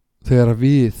þegar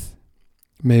við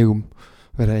megum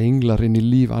vera englar inn í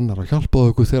líf annar og hjálpa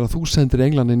okkur þegar þú sendir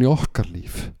englan inn í okkar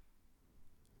líf.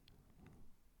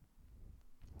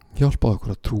 Hjálpa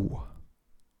okkur að trúa.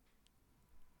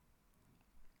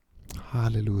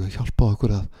 Halleluja, hjálpa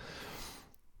okkur að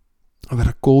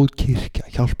vera góð kirkja,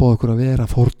 hjálpa okkur að vera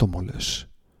fordómalaus.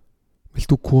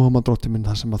 Viltu koma Drottinn minn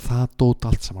þar sem að það dót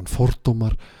allt saman,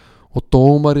 fordómar og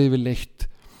dómar yfirleitt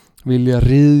vilja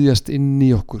ryðjast inn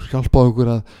í okkur, hjálpa okkur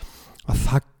að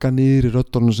þagga niður í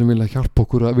röddunum sem vilja hjálpa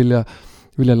okkur að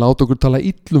vilja láta okkur tala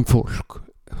illum fólk,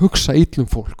 hugsa illum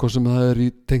fólk, og sem það er í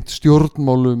tengt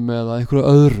stjórnmálum eða einhverju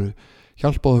öðru.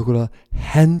 Hjálpa okkur að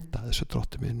henda þessu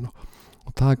Drottinn minn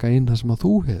og taka inn það sem að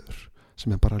þú hefur,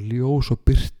 sem er bara ljós og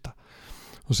birta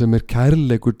og sem er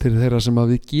kærleikur til þeirra sem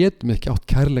að við getum ekki átt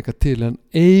kærleika til en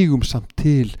eigum samt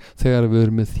til þegar við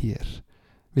erum með þér.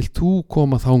 Vilt þú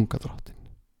koma þangað Drottinn?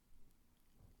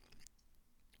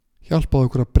 Hjálpa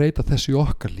okkur að breyta þessu í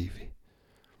okkar lífi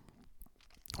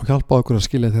og hjálpa okkur að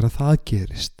skilja þegar það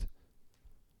gerist.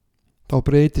 Þá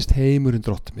breytist heimurinn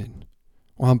Drottinn minn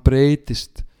og hann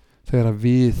breytist þegar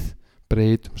við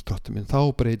breytumst Drottinn minn.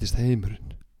 Þá breytist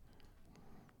heimurinn.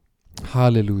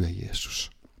 Halleluja Jesús.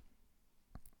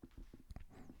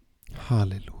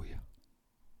 Halleluja.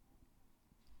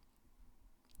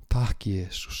 Takk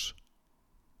Jesús.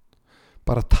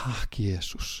 Bara takk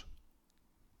Jesús.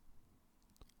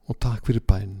 Og takk fyrir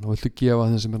bæn og viltu gefa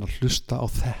þeim sem er að hlusta á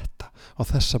þetta, á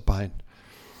þessa bæn,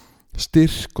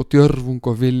 styrk og djörfung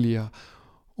og vilja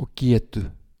og getu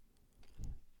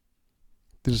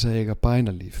til þess að eiga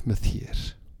bænalíf með þér.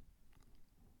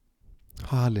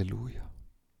 Halleluja.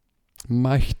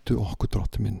 Mættu okkur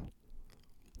Drottinn minn,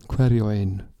 hverju og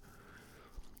einu.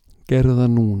 Gerðu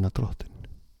það núna Drottinn.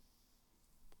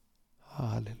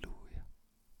 Halleluja.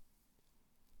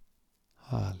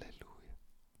 Halleluja.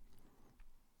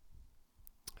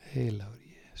 Heilagur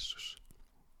Jesús.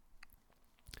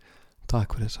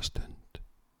 Takk fyrir þessa stund.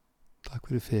 Takk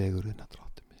fyrir fegurðina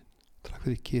Drottinn minn. Takk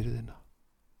fyrir kyrrðina.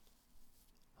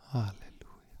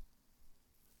 Halleluja.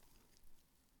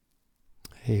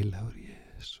 Heilagur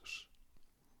Jesús.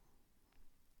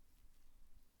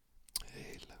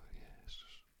 Heilagur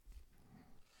Jesús.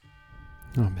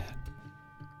 Amen.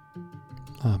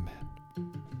 Amen.